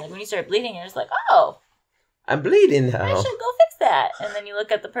about blood. Like, when you start bleeding, you're just like, oh... I'm bleeding now. I should go fix that. And then you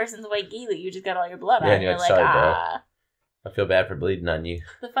look at the person's white gi that you just got all your blood on. And you're like, sorry, bro. I feel bad for bleeding on you.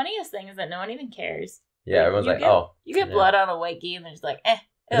 The funniest thing is that no one even cares. Yeah, everyone's like, oh. You get blood on a white gi and they're just like, eh.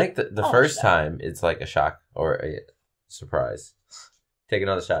 I think the first time it's like a shock or a surprise. Take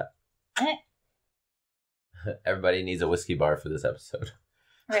another shot. Everybody needs a whiskey bar for this episode.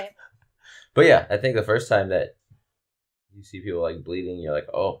 Right. But yeah, I think the first time that you see people like bleeding, you're like,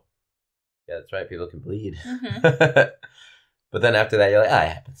 oh. Yeah, that's right. People can bleed. Mm-hmm. But then after that, you're like,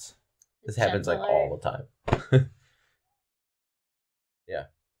 it happens. This happens like all the time. Yeah.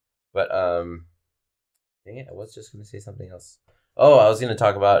 But, dang it, I was just going to say something else. Oh, I was going to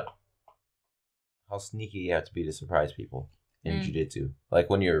talk about how sneaky you have to be to surprise people in jiu-jitsu. Like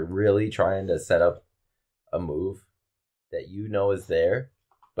when you're really trying to set up a move that you know is there,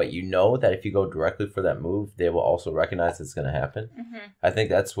 but you know that if you go directly for that move, they will also recognize it's going to happen. Mm-hmm. I think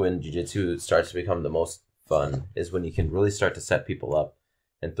that's when jiu-jitsu starts to become the most fun, is when you can really start to set people up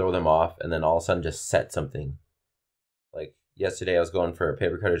and throw them off, and then all of a sudden just set something. Like yesterday, I was going for a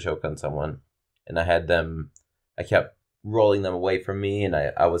paper cutter choke on someone, and I kept rolling them away from me, and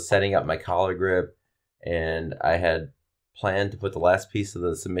I was setting up my collar grip, and I had planned to put the last piece of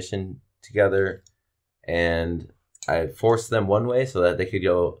the submission together, and I forced them one way so that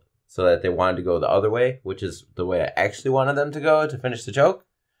they wanted to go the other way, which is the way I actually wanted them to go to finish the choke.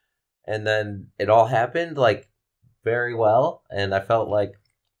 And then it all happened like very well. And I felt like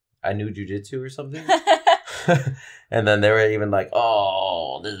I knew jiu-jitsu or something. And then they were even like,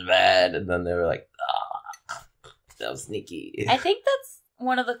 oh, this is bad. And then they were like, oh, that was sneaky. I think that's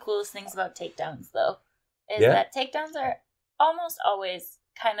one of the coolest things about takedowns, though, is that takedowns are almost always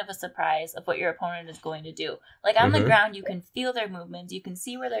kind of a surprise of what your opponent is going to do. Like on the ground, you can feel their movements, you can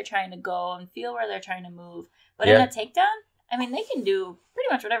see where they're trying to go and feel where they're trying to move. But in a takedown, I mean, they can do pretty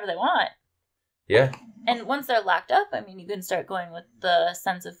much whatever they want. Yeah. And once they're locked up, I mean, you can start going with the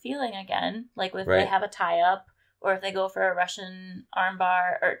sense of feeling again. Like if they have a tie up, or if they go for a Russian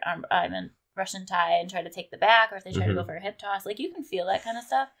armbar, or Russian tie and try to take the back, or if they try to go for a hip toss. Like you can feel that kind of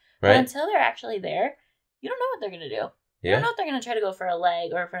stuff. But until they're actually there, you don't know what they're going to do. You don't know if they're going to try to go for a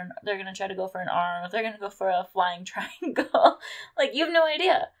leg, or if they're going to try to go for an arm, if they're going to go for a flying triangle. Like, you have no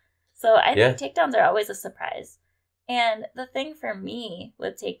idea. So I think takedowns are always a surprise. And the thing for me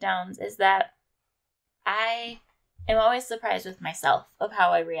with takedowns is that I am always surprised with myself of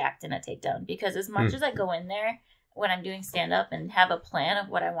how I react in a takedown, because as much as I go in there when I'm doing stand-up and have a plan of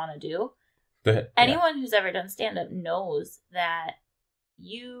what I want to do, anyone who's ever done stand-up knows that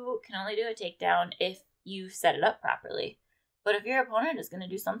you can only do a takedown if you set it up properly. But if your opponent is going to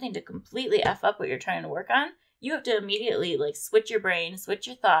do something to completely F up what you're trying to work on, you have to immediately like switch your brain, switch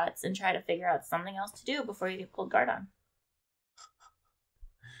your thoughts, and try to figure out something else to do before you get pulled guard on.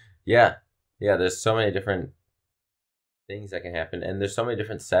 Yeah. Yeah, there's so many different things that can happen, and there's so many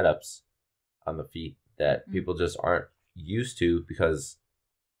different setups on the feet that people just aren't used to, because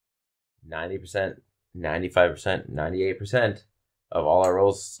 90%, 95%, 98% of all our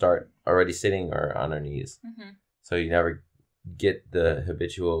rolls start already sitting or on our knees. So you never get the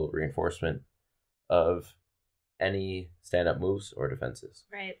habitual reinforcement of any stand-up moves or defenses.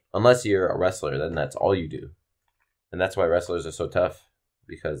 Right. Unless you're a wrestler, then that's all you do. And that's why wrestlers are so tough,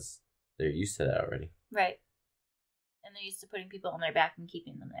 because they're used to that already. Right. And they're used to putting people on their back and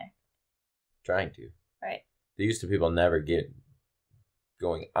keeping them there. Trying to. Right. They're used to people never get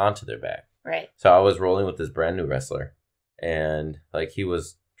going onto their back. Right. So I was rolling with this brand new wrestler, and like he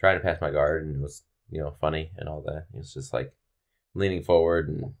was trying to pass my guard, and it was, funny and all that. He was just like leaning forward,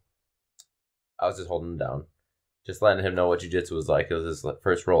 and I was just holding him down, just letting him know what jiu-jitsu was like. It was his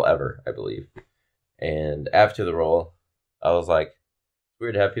first roll ever, I believe. And after the roll, I was like, it's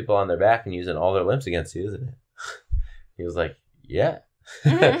weird to have people on their back and using all their limbs against you, isn't it? He was like, yeah.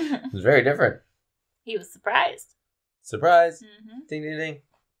 It was very different. He was surprised. Surprise. Ding, ding, ding.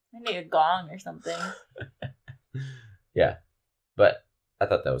 I need a gong or something. Yeah. But I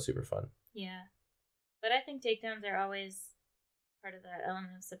thought that was super fun. Yeah. But I think takedowns are always part of that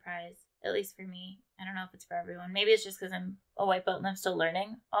element of surprise, at least for me. I don't know if it's for everyone. Maybe it's just because I'm a white belt and I'm still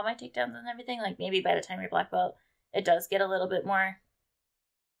learning all my takedowns and everything. Like maybe by the time you're black belt, it does get a little bit more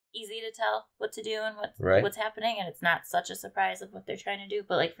easy to tell what to do and what's happening, and it's not such a surprise of what they're trying to do.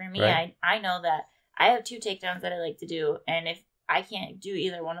 But like for me, I know that I have 2 takedowns that I like to do, and if I can't do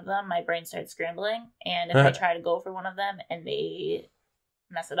either one of them, my brain starts scrambling. And if I try to go for one of them and they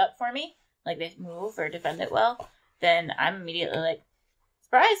mess it up for me, like they move or defend it well, then I'm immediately like,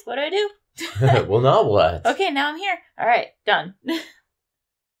 surprise, what do I do? Well, now what? Okay, now I'm here. All right, done.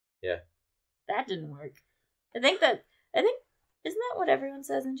 Yeah. That didn't work. I think isn't that what everyone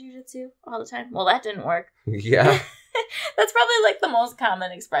says in jiu-jitsu all the time? Well, that didn't work. Yeah. That's probably like the most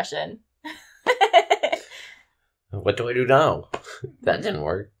common expression. What do I do now? That didn't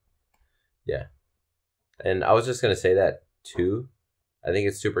work. Yeah. And I was just going to say that too. I think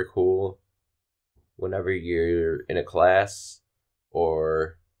it's super cool whenever you're in a class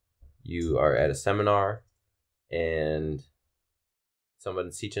or you are at a seminar and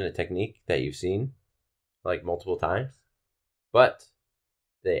someone's teaching a technique that you've seen like multiple times, but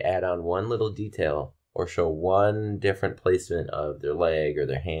they add on one little detail or show one different placement of their leg or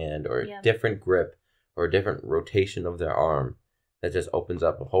their hand or a different grip or a different rotation of their arm that just opens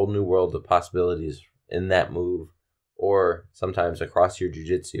up a whole new world of possibilities in that move, or sometimes across your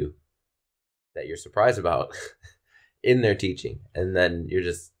jiu-jitsu that you're surprised about in their teaching. And then you're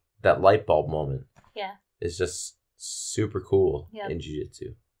just, that light bulb moment is just super cool in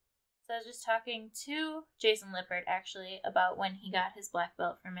jiu-jitsu. So I was just talking to Jason Lippert, actually, about when he got his black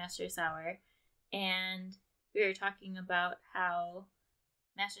belt from Master Sauer. And we were talking about how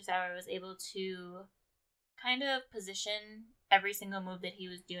Master Sauer was able to kind of position every single move that he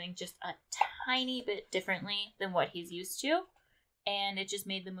was doing just a tiny bit differently than what he's used to. And it just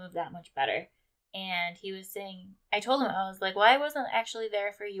made the move that much better. And he was saying, I told him, I was like, well, I wasn't actually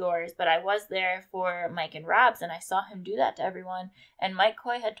there for yours, but I was there for Mike and Rob's, and I saw him do that to everyone. And Mike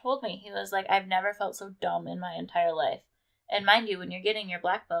Coy had told me, he was like, I've never felt so dumb in my entire life. And mind you, when you're getting your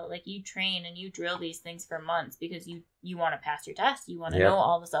black belt, like you train and you drill these things for months because you want to pass your test. You want to know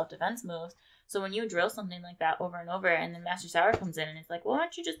all the self-defense moves. So when you drill something like that over and over, and then Master Sauer comes in and it's like, well, why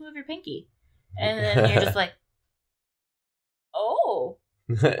don't you just move your pinky? And then you're just like, oh.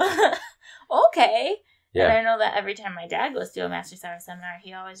 Okay. Yeah. And I know that every time my dad goes to a Master Sauer seminar,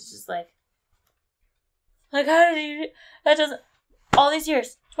 he always is just like, how did you, that doesn't, all these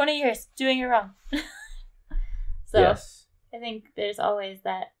years, 20 years, doing it wrong. So I think there's always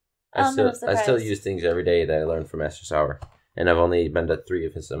that element of surprise. I still use things every day that I learned from Master Sauer, and I've only been to 3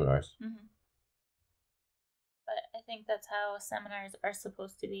 of his seminars. Mm-hmm. But I think that's how seminars are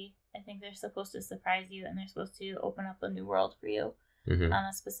supposed to be. I think they're supposed to surprise you, and they're supposed to open up a new world for you. Mm-hmm. On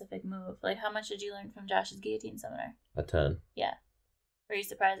a specific move. Like, how much did you learn from Josh's guillotine seminar? A ton. Yeah. Were you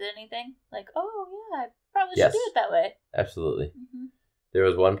surprised at anything? Like, oh, yeah, I probably should do it that way. Absolutely. Mm-hmm. There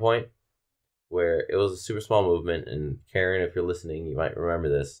was one point where it was a super small movement, and Karen, if you're listening, you might remember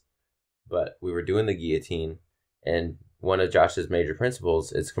this, but we were doing the guillotine, And one of Josh's major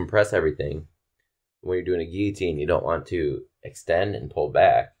principles is compress everything. When you're doing a guillotine, you don't want to extend and pull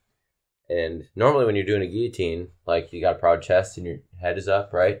back. And normally when you're doing a guillotine, like you got a proud chest and your head is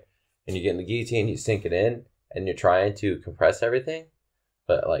up, right? And you get in the guillotine, you sink it in, and you're trying to compress everything.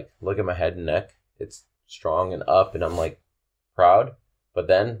 But like, look at my head and neck. It's strong and up, and I'm like proud. But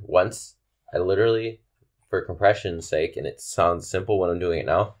then once I literally, for compression's sake, and it sounds simple when I'm doing it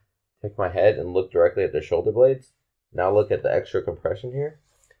now, take my head and look directly at the shoulder blades. Now look at the extra compression here.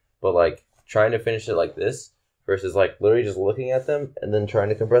 But like trying to finish it like this versus like literally just looking at them and then trying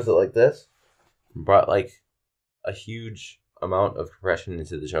to compress it like this brought like a huge amount of compression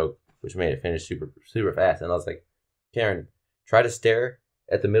into the choke, which made it finish super, super fast. And I was like, Karen, try to stare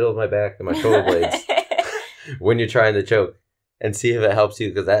at the middle of my back and my shoulder blades when you're trying to choke and see if it helps you,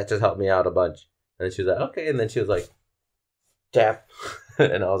 because that just helped me out a bunch. And then she was like, okay. And then she was like, tap.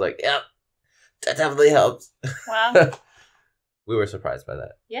 And I was like, yep, that definitely helps. Wow. We were surprised by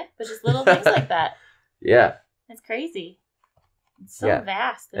that. Yeah, but just little things like that. Yeah. It's crazy. It's so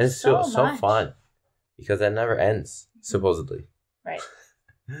vast. And it's so fun because that never ends, supposedly. Right.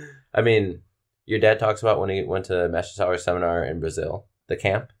 I mean, your dad talks about when he went to Master Sauer's seminar in Brazil, the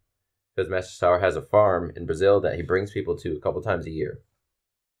camp, because Master Sauer has a farm in Brazil that he brings people to a couple times a year,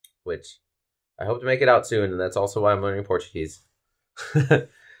 which I hope to make it out soon, and that's also why I'm learning Portuguese.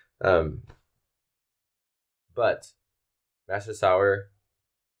 But Master Sauer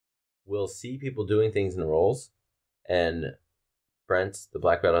will see people doing things in roles, and Brent, the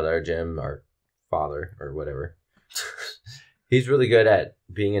black belt at our gym, our father or whatever, he's really good at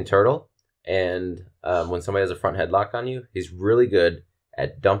being in turtle. And when somebody has a front headlock on you, he's really good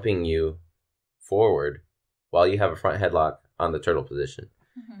at dumping you forward while you have a front headlock on the turtle position.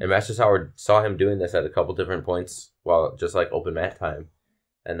 Mm-hmm. And Master Sauer saw him doing this at a couple different points while just like open mat time.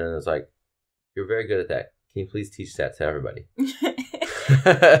 And then it's like, you're very good at that. Can you please teach that to everybody?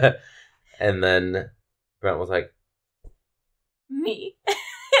 And then Brent was like, me.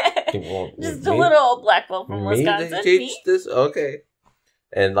 Just me? a little old black belt from me Wisconsin. To teach this? Okay.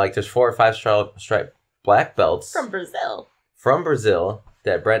 And like there's 4 or 5 stripe black belts from Brazil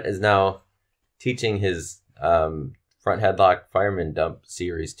that Brent is now teaching his front headlock fireman dump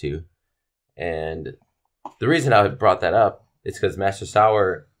series to. And the reason I brought that up is because Master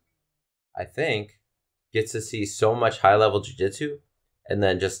Sauer, I think, gets to see so much high level jiu-jitsu and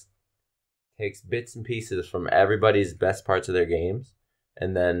then just takes bits and pieces from everybody's best parts of their games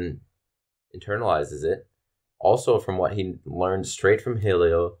and then internalizes it. Also from what he learned straight from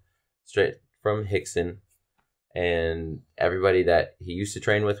Helio, straight from Hickson, and everybody that he used to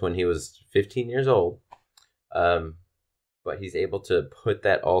train with when he was 15 years old. But he's able to put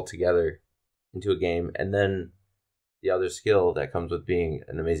that all together into a game. And then the other skill that comes with being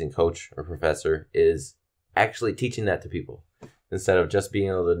an amazing coach or professor is actually teaching that to people instead of just being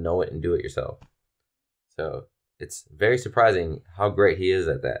able to know it and do it yourself. So it's very surprising how great he is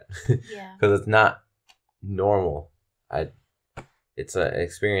at that. Yeah. Because it's not normal. It's an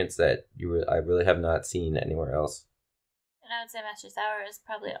experience that I really have not seen anywhere else. And I would say Master Sauer is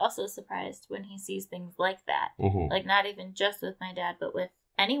probably also surprised when he sees things like that. Mm-hmm. Like not even just with my dad, but with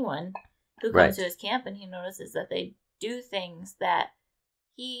anyone who comes to his camp, and he notices that they do things that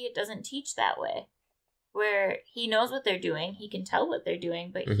he doesn't teach that way. Where he knows what they're doing, he can tell what they're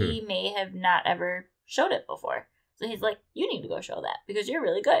doing, but he may have not ever showed it before. So he's like, you need to go show that because you're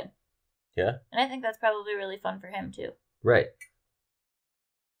really good. Yeah. And I think that's probably really fun for him too. Right.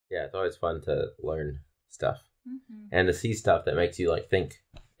 Yeah, it's always fun to learn stuff and to see stuff that makes you like think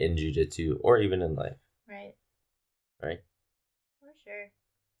in jiu-jitsu or even in life. Right. Right? For sure.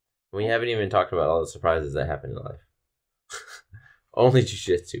 We haven't even talked about all the surprises that happen in life. Only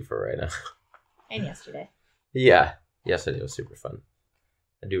jiu-jitsu for right now. And yesterday. Yeah. Yesterday was super fun.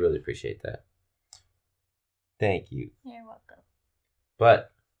 I do really appreciate that. Thank you. You're welcome.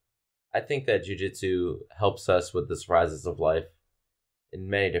 But I think that jiu-jitsu helps us with the surprises of life in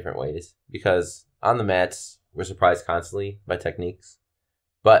many different ways. Because on the mats, we're surprised constantly by techniques.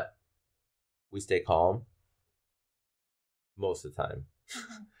 But we stay calm most of the time.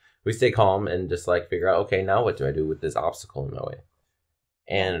 We stay calm and just like figure out, okay, now what do I do with this obstacle in my way?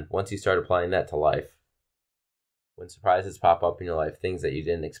 And once you start applying that to life, when surprises pop up in your life, things that you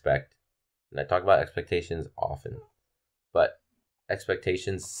didn't expect, and I talk about expectations often, but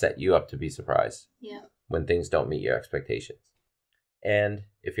expectations set you up to be surprised when things don't meet your expectations. And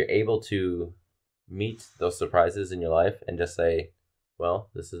if you're able to meet those surprises in your life and just say, well,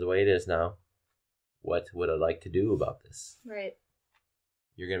 this is the way it is now. What would I like to do about this? Right.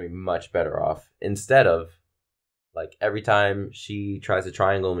 You're going to be much better off instead of like every time she tries to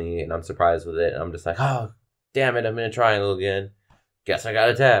triangle me and I'm surprised with it and I'm just like, oh, damn it, I'm in a triangle again. Guess I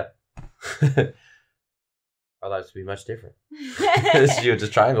gotta tap. Our lives would be much different. She would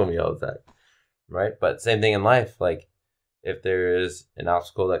just triangle me all the time. Right? But same thing in life. Like, if there is an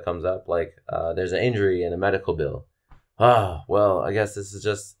obstacle that comes up, like there's an injury and a medical bill. Oh, well, I guess this is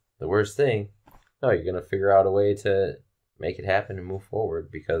just the worst thing. No, you're going to figure out a way to make it happen and move forward,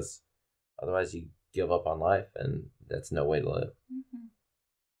 because otherwise you give up on life, and that's no way to live. Mm-hmm.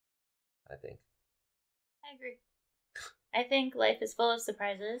 I think. I agree. I think life is full of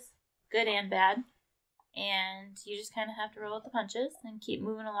surprises, good and bad, and you just kind of have to roll with the punches and keep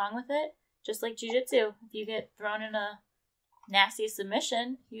moving along with it. Just like jiu-jitsu, if you get thrown in a nasty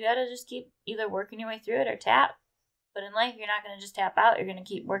submission, you gotta just keep either working your way through it or tap. But in life, you're not gonna just tap out. You're gonna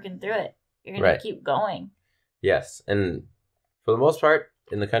keep working through it. You're gonna keep going. Yes, and for the most part,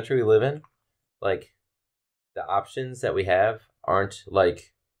 in the country we live in, like, the options that we have aren't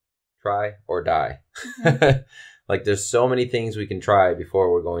like try or die. Mm-hmm. Like, there's so many things we can try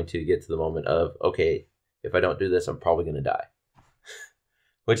before we're going to get to the moment of, okay, if I don't do this, I'm probably gonna die.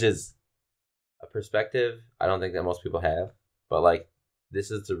 Which is a perspective I don't think that most people have, but like,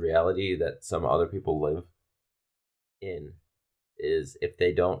 this is the reality that some other people live in, is if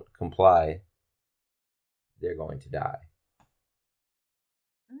they don't comply, they're going to die.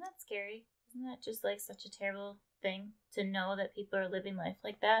 Isn't that scary? Isn't that just like such a terrible thing to know that people are living life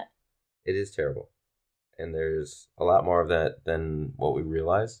like that? It is terrible. And there's a lot more of that than what we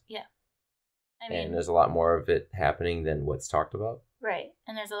realize. Yeah. And there's a lot more of it happening than what's talked about. Right.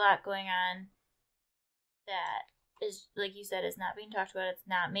 And there's a lot going on that is, like you said, is not being talked about. It's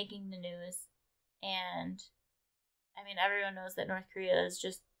not making the news. And everyone knows that North Korea is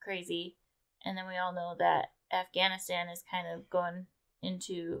just crazy. And then we all know that Afghanistan is kind of going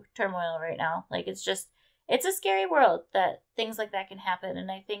into turmoil right now. Like, it's a scary world that things like that can happen.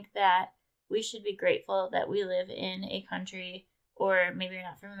 And I think that we should be grateful that we live in a country, or maybe you're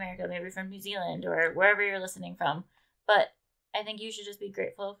not from America, maybe you're from New Zealand or wherever you're listening from. But I think you should just be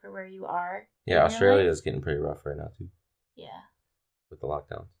grateful for where you are. Yeah, Australia is getting pretty rough right now, too. Yeah. With the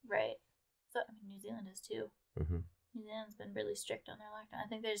lockdowns. Right. So, New Zealand is, too. Mm-hmm. New Zealand's been really strict on their lockdown. I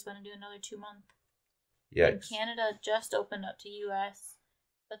think they just want to do another 2 months. Yikes. And Canada just opened up to U.S.,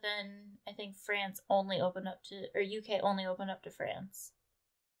 but then I think France only opened up to, or UK only opened up to France.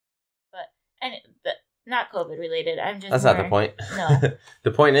 But, not COVID related. That's not the point. No.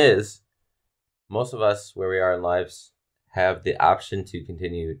 The point is, most of us, where we are in lives, have the option to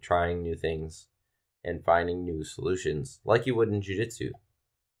continue trying new things and finding new solutions, like you would in jiu-jitsu.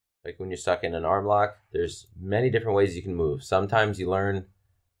 Like, when you're stuck in an arm lock, there's many different ways you can move. Sometimes you learn,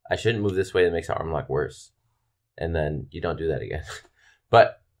 I shouldn't move this way, that makes an arm lock worse. And then you don't do that again.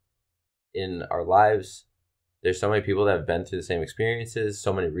 But in our lives, there's so many people that have been through the same experiences,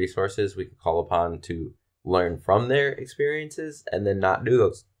 so many resources we can call upon to learn from their experiences and then not do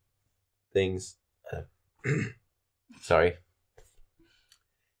those things. Sorry.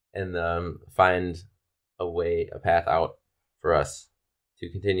 And find a path out for us to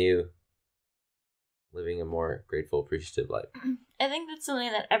continue living a more grateful, appreciative life. I think that's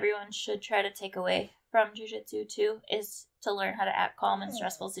something that everyone should try to take away from jiu-jitsu too, is to learn how to act calm in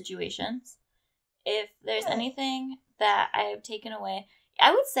stressful situations. If there's anything that I have taken away,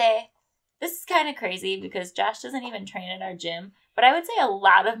 I would say, this is kind of crazy because Josh doesn't even train at our gym, but I would say a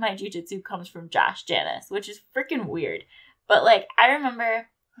lot of my jiu-jitsu comes from Josh Janis, which is freaking weird. But like, I remember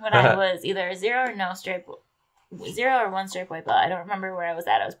when I was either a 0 or 1 stripe white belt. I don't remember where I was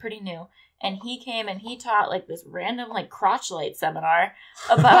at. I was pretty new. And he came and he taught like this random like crotch light seminar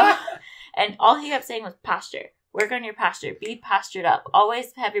about, and all he kept saying was posture. Work on your posture. Be postured up.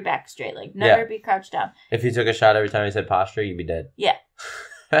 Always have your back straight. Like, never be crouched down. If you took a shot every time he said posture, you'd be dead. Yeah.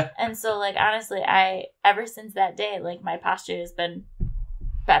 And so, like, honestly, ever since that day, like, my posture has been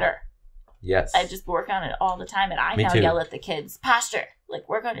better. Yes. I just work on it all the time. And I now yell at the kids, posture. Like,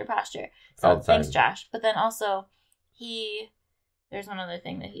 work on your posture. So, all the time. Thanks, Josh. But then also, there's one other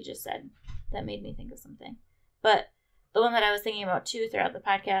thing that he just said that made me think of something. But the one that I was thinking about, too, throughout the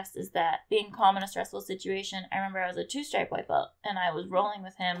podcast is that being calm in a stressful situation. I remember I was a 2-stripe white belt, and I was rolling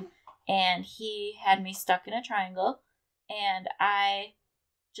with him, and he had me stuck in a triangle, and I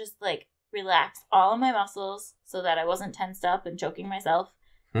just, like, relaxed all of my muscles so that I wasn't tensed up and choking myself,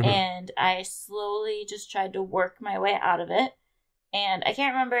 and I slowly just tried to work my way out of it, and I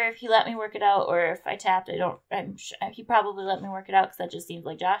can't remember if he let me work it out or if I tapped. He probably let me work it out because that just seems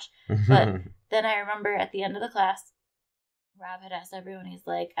like Josh, but then I remember at the end of the class, Rob had asked everyone, he's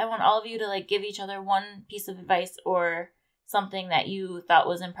like, I want all of you to like give each other one piece of advice or something that you thought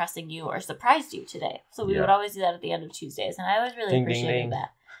was impressing you or surprised you today. So we would always do that at the end of Tuesdays. And I always really appreciated that.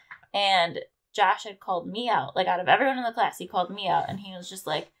 And Josh had called me out. Like, out of everyone in the class, he called me out. And he was just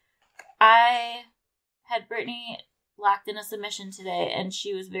like, I had Brittany locked in a submission today, and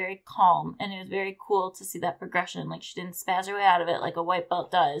she was very calm. And it was very cool to see that progression. Like, she didn't spaz her way out of it like a white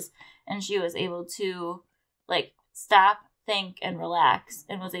belt does. And she was able to, like, stop, think, and relax,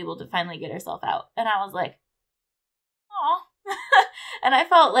 and was able to finally get herself out. And I was like, aw. And I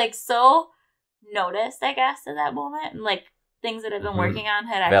felt, like, so noticed, I guess, at that moment. And, like, things that I've been working on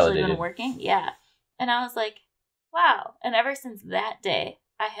had actually been working. Yeah. And I was like, wow. And ever since that day,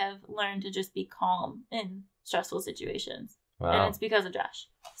 I have learned to just be calm in stressful situations. Wow. And it's because of Josh.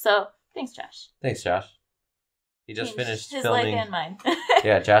 So, thanks, Josh. Thanks, Josh. He just finished his filming. life and mine.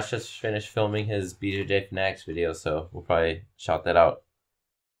 Yeah, Josh just finished filming his BJJ Fanatics video, so we'll probably shout that out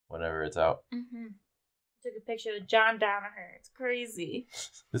whenever it's out. Mm-hmm. Took a picture with John Danaher. It's crazy.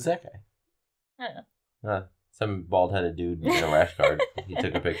 Who's that guy? I don't know. Some bald-headed dude in a rash guard he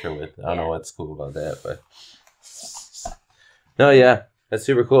took a picture with. I don't know what's cool about that, but... No, yeah. That's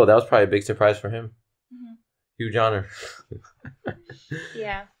super cool. That was probably a big surprise for him. Mm-hmm. Huge honor.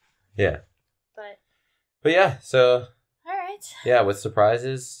 Yeah. Yeah. But yeah, so... All right. Yeah, with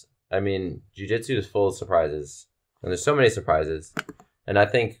surprises, I mean, jiu-jitsu is full of surprises. And there's so many surprises. And I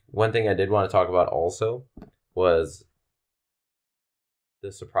think one thing I did want to talk about also was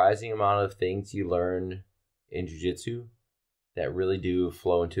the surprising amount of things you learn in jiu-jitsu that really do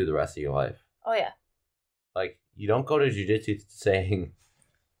flow into the rest of your life. Oh, yeah. Like, you don't go to jiu-jitsu saying,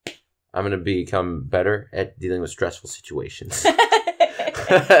 I'm going to become better at dealing with stressful situations.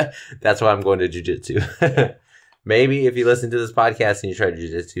 That's why I'm going to jiu-jitsu. Maybe if you listen to this podcast and you try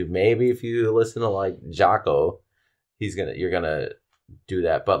jiu-jitsu, maybe if you listen to, like, Jocko, you're going to do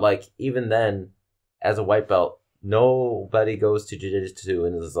that. But, like, even then, as a white belt, nobody goes to jiu-jitsu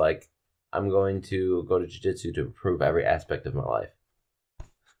and is like, I'm going to go to jiu-jitsu to improve every aspect of my life.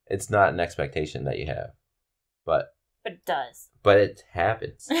 It's not an expectation that you have. But it does. But it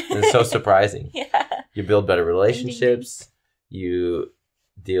happens. And it's so surprising. Yeah. You build better relationships. You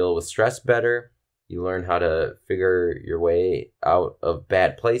deal with stress better. You learn how to figure your way out of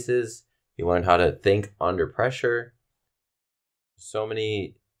bad places. You learn how to think under pressure. So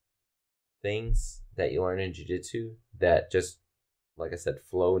many things that you learn in jiu-jitsu that just, like I said,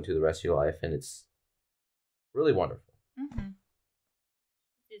 flow into the rest of your life. And it's really wonderful. Mm-hmm.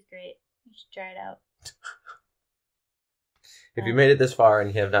 It's great. You should try it out. If you made it this far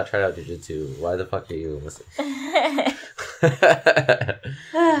and you have not tried out jiu-jitsu, why the fuck are you listening?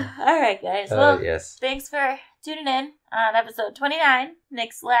 All right, guys. Well, yes. Thanks for tuning in on episode 29,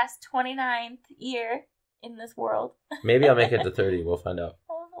 Nick's last 29th year in this world. Maybe I'll make it to 30. We'll find out.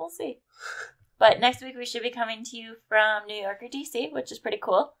 We'll see. But next week we should be coming to you from New York or DC, which is pretty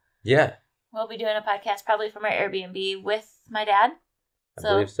cool. Yeah. We'll be doing a podcast probably from our Airbnb with my dad. I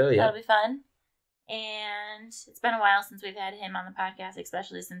believe so, yeah. That'll be fun. And it's been a while since we've had him on the podcast,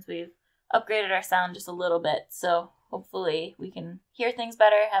 especially since we've upgraded our sound just a little bit. So hopefully we can hear things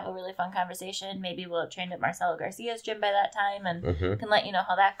better, have a really fun conversation. Maybe we'll have trained at Marcelo Garcia's gym by that time and can let you know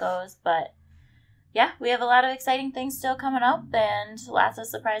how that goes. But yeah, we have a lot of exciting things still coming up and lots of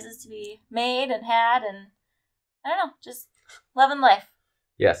surprises to be made and had. And I don't know, just loving life.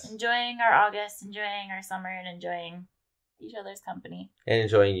 Yes. Enjoying our August, enjoying our summer, and enjoying each other's company. And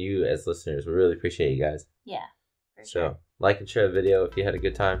enjoying you as listeners. We really appreciate you guys. Yeah. For sure. So, like and share the video if you had a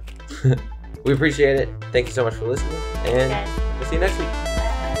good time. We appreciate it. Thank you so much for listening. And we'll see you next week.